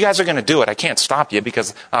 you guys are going to do it. I can't stop you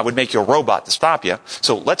because I would make you a robot to stop you.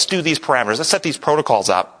 So let's do these parameters. Let's set these protocols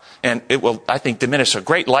up. And it will, I think, diminish a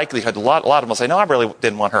great likelihood. A lot of them will say, no, I really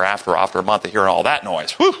didn't want her after a month of hearing all that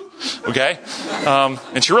noise. Whew! Okay?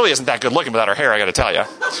 And she really isn't that good looking without her hair, I got to tell you.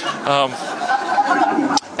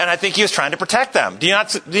 And I think He was trying to protect them. Do you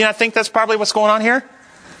not think that's probably what's going on here?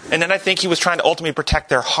 And then I think He was trying to ultimately protect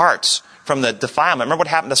their hearts from the defilement. Remember what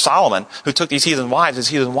happened to Solomon, who took these heathen wives. His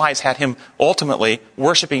heathen wives had him ultimately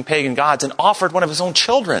worshiping pagan gods and offered one of his own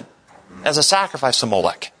children as a sacrifice to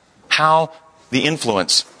Molech. How the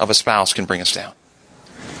influence of a spouse can bring us down.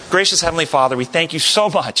 Gracious Heavenly Father, we thank You so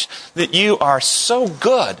much that You are so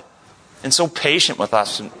good and so patient with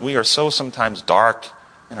us. And we are so sometimes dark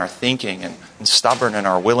in our thinking and stubborn in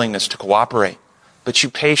our willingness to cooperate. But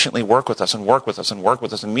You patiently work with us and work with us and work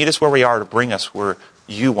with us and meet us where we are to bring us where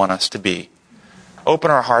You want us to be.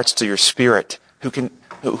 Open our hearts to Your Spirit, who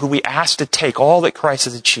we ask to take all that Christ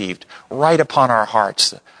has achieved right upon our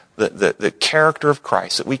hearts, the character of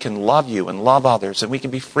Christ, that we can love You and love others, and we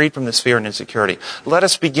can be freed from this fear and insecurity. Let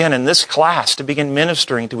us begin in this class to begin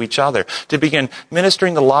ministering to each other, to begin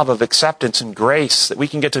ministering the love of acceptance and grace, that we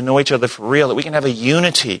can get to know each other for real, that we can have a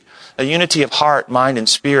unity of heart, mind, and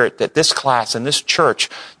spirit, that this class and this church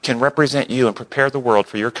can represent You and prepare the world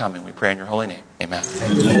for Your coming. We pray in Your holy name. Amen.